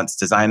who wants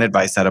design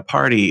advice at a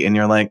party, and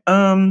you're like,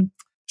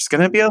 there's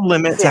going to be a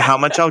limit to Yeah. how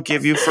much I'll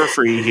give you for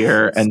free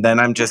here. And then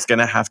I'm just going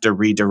to have to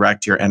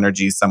redirect your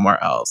energy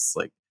somewhere else.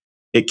 Like,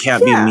 it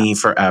can't be Yeah. me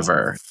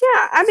forever.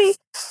 Yeah, I mean,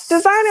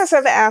 designers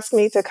have asked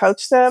me to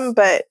coach them,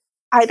 but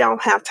I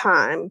don't have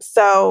time.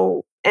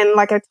 So, and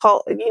like I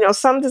told,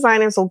 some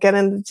designers will get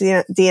in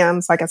the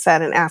DMs, like I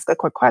said, and ask a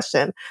quick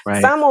question.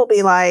 Right. Some will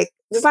be like,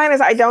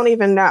 designers I don't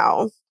even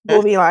know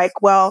will be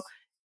like, well,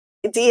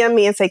 DM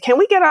me and say, can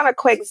we get on a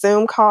quick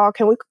Zoom call?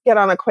 Can we get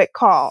on a quick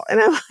call?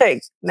 And I'm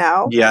like,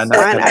 no. Yeah, not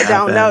One, gonna I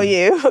don't know happen.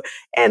 you.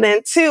 And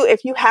then two,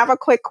 if you have a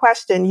quick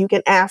question, you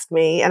can ask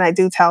me. And I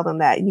do tell them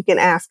that you can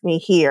ask me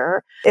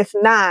here. If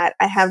not,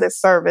 I have this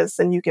service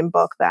and you can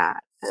book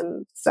that.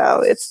 And so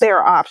it's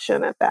their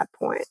option at that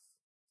point.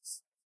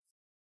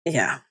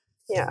 Yeah,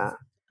 Yeah.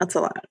 that's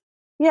a lot.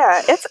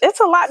 Yeah, it's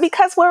a lot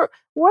because we're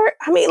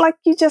I mean, like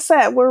you just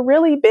said, we're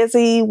really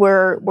busy.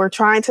 We're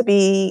trying to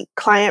be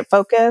client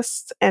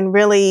focused, and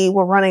really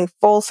we're running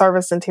full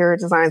service interior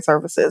design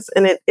services.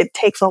 And it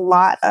takes a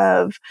lot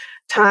of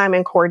time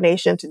and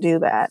coordination to do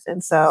that.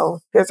 And so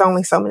there's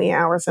only so many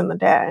hours in the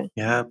day.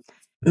 Yeah.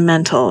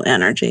 Mental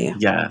energy.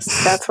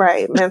 Yes. That's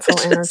right. Mental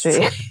Just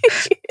energy.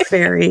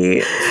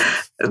 very,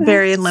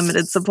 very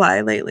limited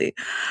supply lately.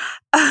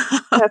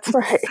 That's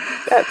right.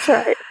 That's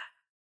right.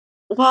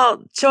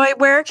 Well, Joy,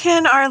 where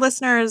can our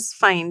listeners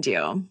find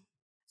you?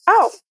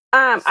 Oh,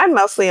 I'm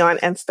mostly on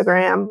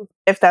Instagram,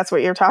 if that's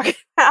what you're talking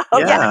about.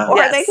 Yeah. Or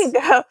Yes. they can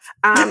go.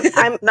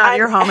 I'm Not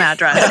your home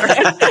address.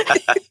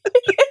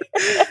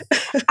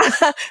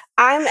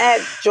 I'm at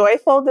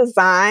Joyful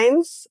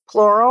Designs,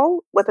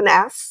 plural with an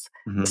S,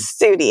 Mhm.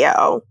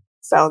 Studio.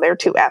 So there are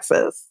two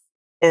S's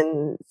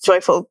in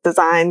Joyful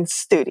Designs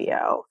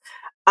Studio.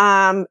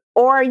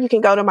 Or you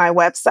can go to my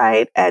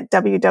website at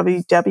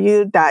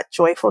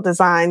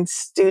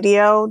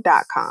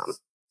www.joyfuldesignsstudio.com.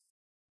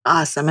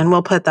 Awesome. And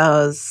we'll put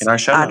those In our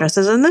show notes.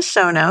 addresses in the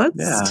show notes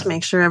Yeah. to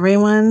make sure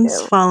everyone's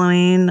Yeah.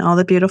 following all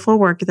the beautiful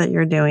work that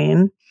you're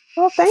doing.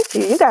 Well, thank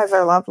you. You guys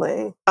are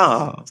lovely.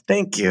 Oh,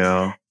 thank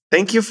you.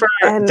 Thank you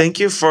And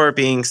for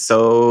being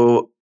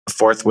so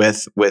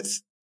forthwith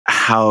with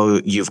how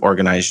you've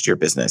organized your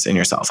business and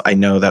yourself. I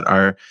know that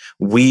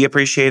we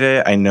appreciate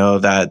it. I know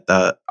that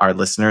our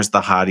listeners,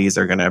 the hotties,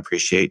 are going to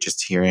appreciate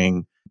just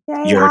hearing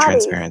yay, your hotties.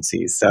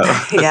 transparency. So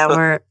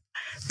Yeah,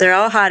 they're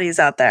all hotties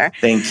out there.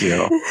 thank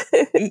you.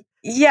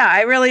 Yeah,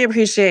 I really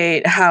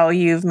appreciate how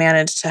you've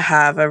managed to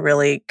have a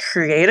really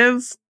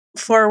creative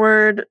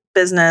forward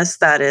business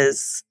that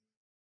is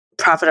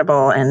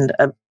profitable and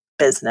a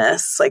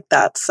business. Like,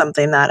 that's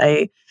something that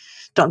I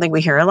don't think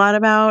we hear a lot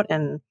about.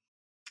 And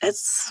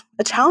it's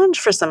a challenge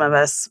for some of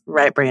us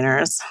right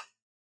brainers.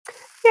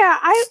 Yeah,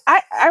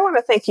 I want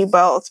to thank you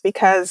both,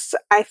 because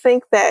I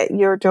think that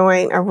you're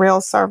doing a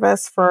real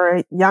service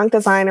for young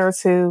designers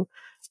who,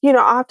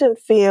 often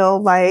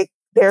feel like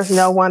there's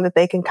no one that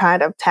they can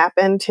kind of tap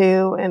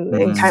into and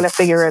Mhm. kind of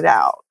figure it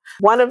out.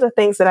 One of the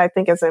things that I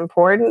think is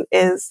important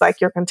is like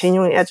your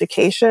continuing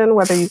education,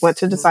 whether you went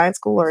to design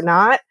school or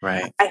not.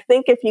 Right. I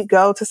think if you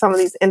go to some of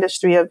these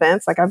industry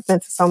events, like I've been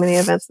to so many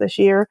events this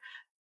year,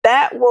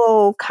 that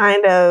will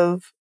kind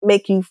of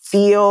make you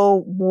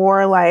feel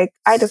more like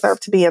I deserve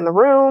to be in the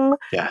room.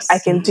 Yes. I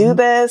can do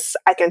this.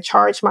 I can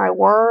charge my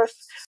worth.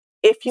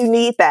 If you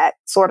need that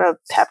sort of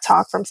pep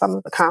talk from some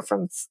of the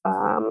conference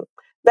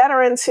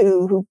veterans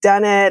who've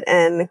done it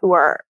and who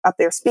are up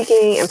there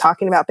speaking and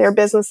talking about their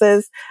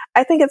businesses,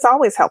 I think it's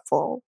always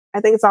helpful.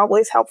 And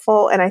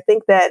I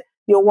think that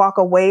you'll walk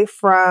away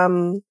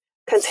from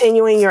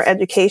continuing your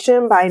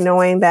education by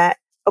knowing that,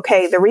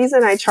 okay, the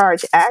reason I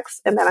charge X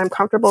and that I'm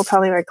comfortable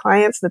telling my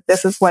clients that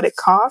this is what it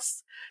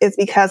costs is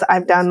because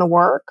I've done the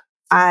work.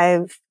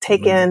 I've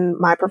taken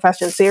my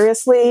profession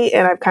seriously,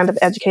 and I've kind of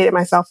educated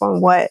myself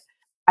on what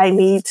I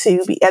need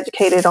to be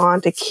educated on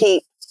to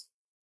keep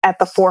at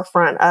the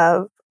forefront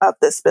of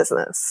this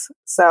business.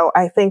 So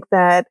I think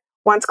that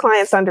once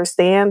clients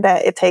understand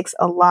that it takes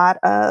a lot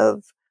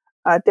of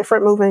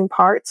different moving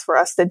parts for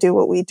us to do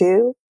what we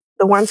do,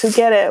 the ones who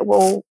get it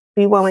will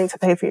be willing to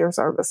pay for your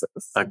services.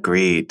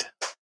 Agreed.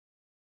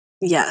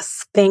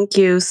 Yes. Thank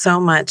you so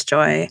much,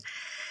 Joy. It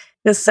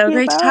was so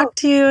great to talk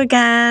to you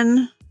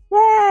again.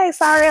 Yay.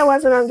 Sorry I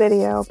wasn't on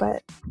video,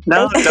 but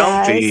no,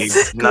 don't be.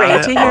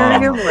 Great to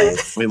hear your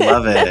voice. We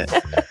love it.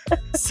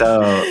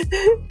 So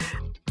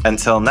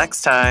until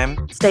next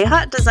time, stay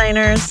hot,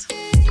 designers.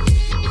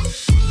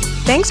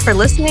 Thanks for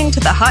listening to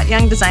the Hot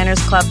Young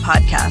Designers Club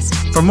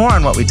podcast. For more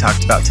on what we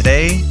talked about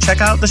today, check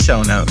out the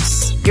show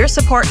notes. Your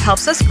support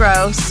helps us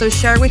grow, so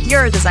share with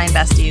your design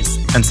besties.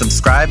 And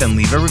subscribe and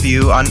leave a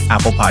review on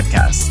Apple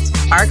Podcasts.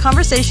 Our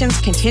conversations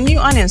continue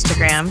on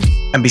Instagram.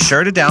 And be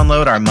sure to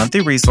download our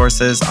monthly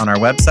resources on our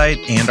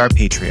website and our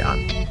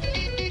Patreon.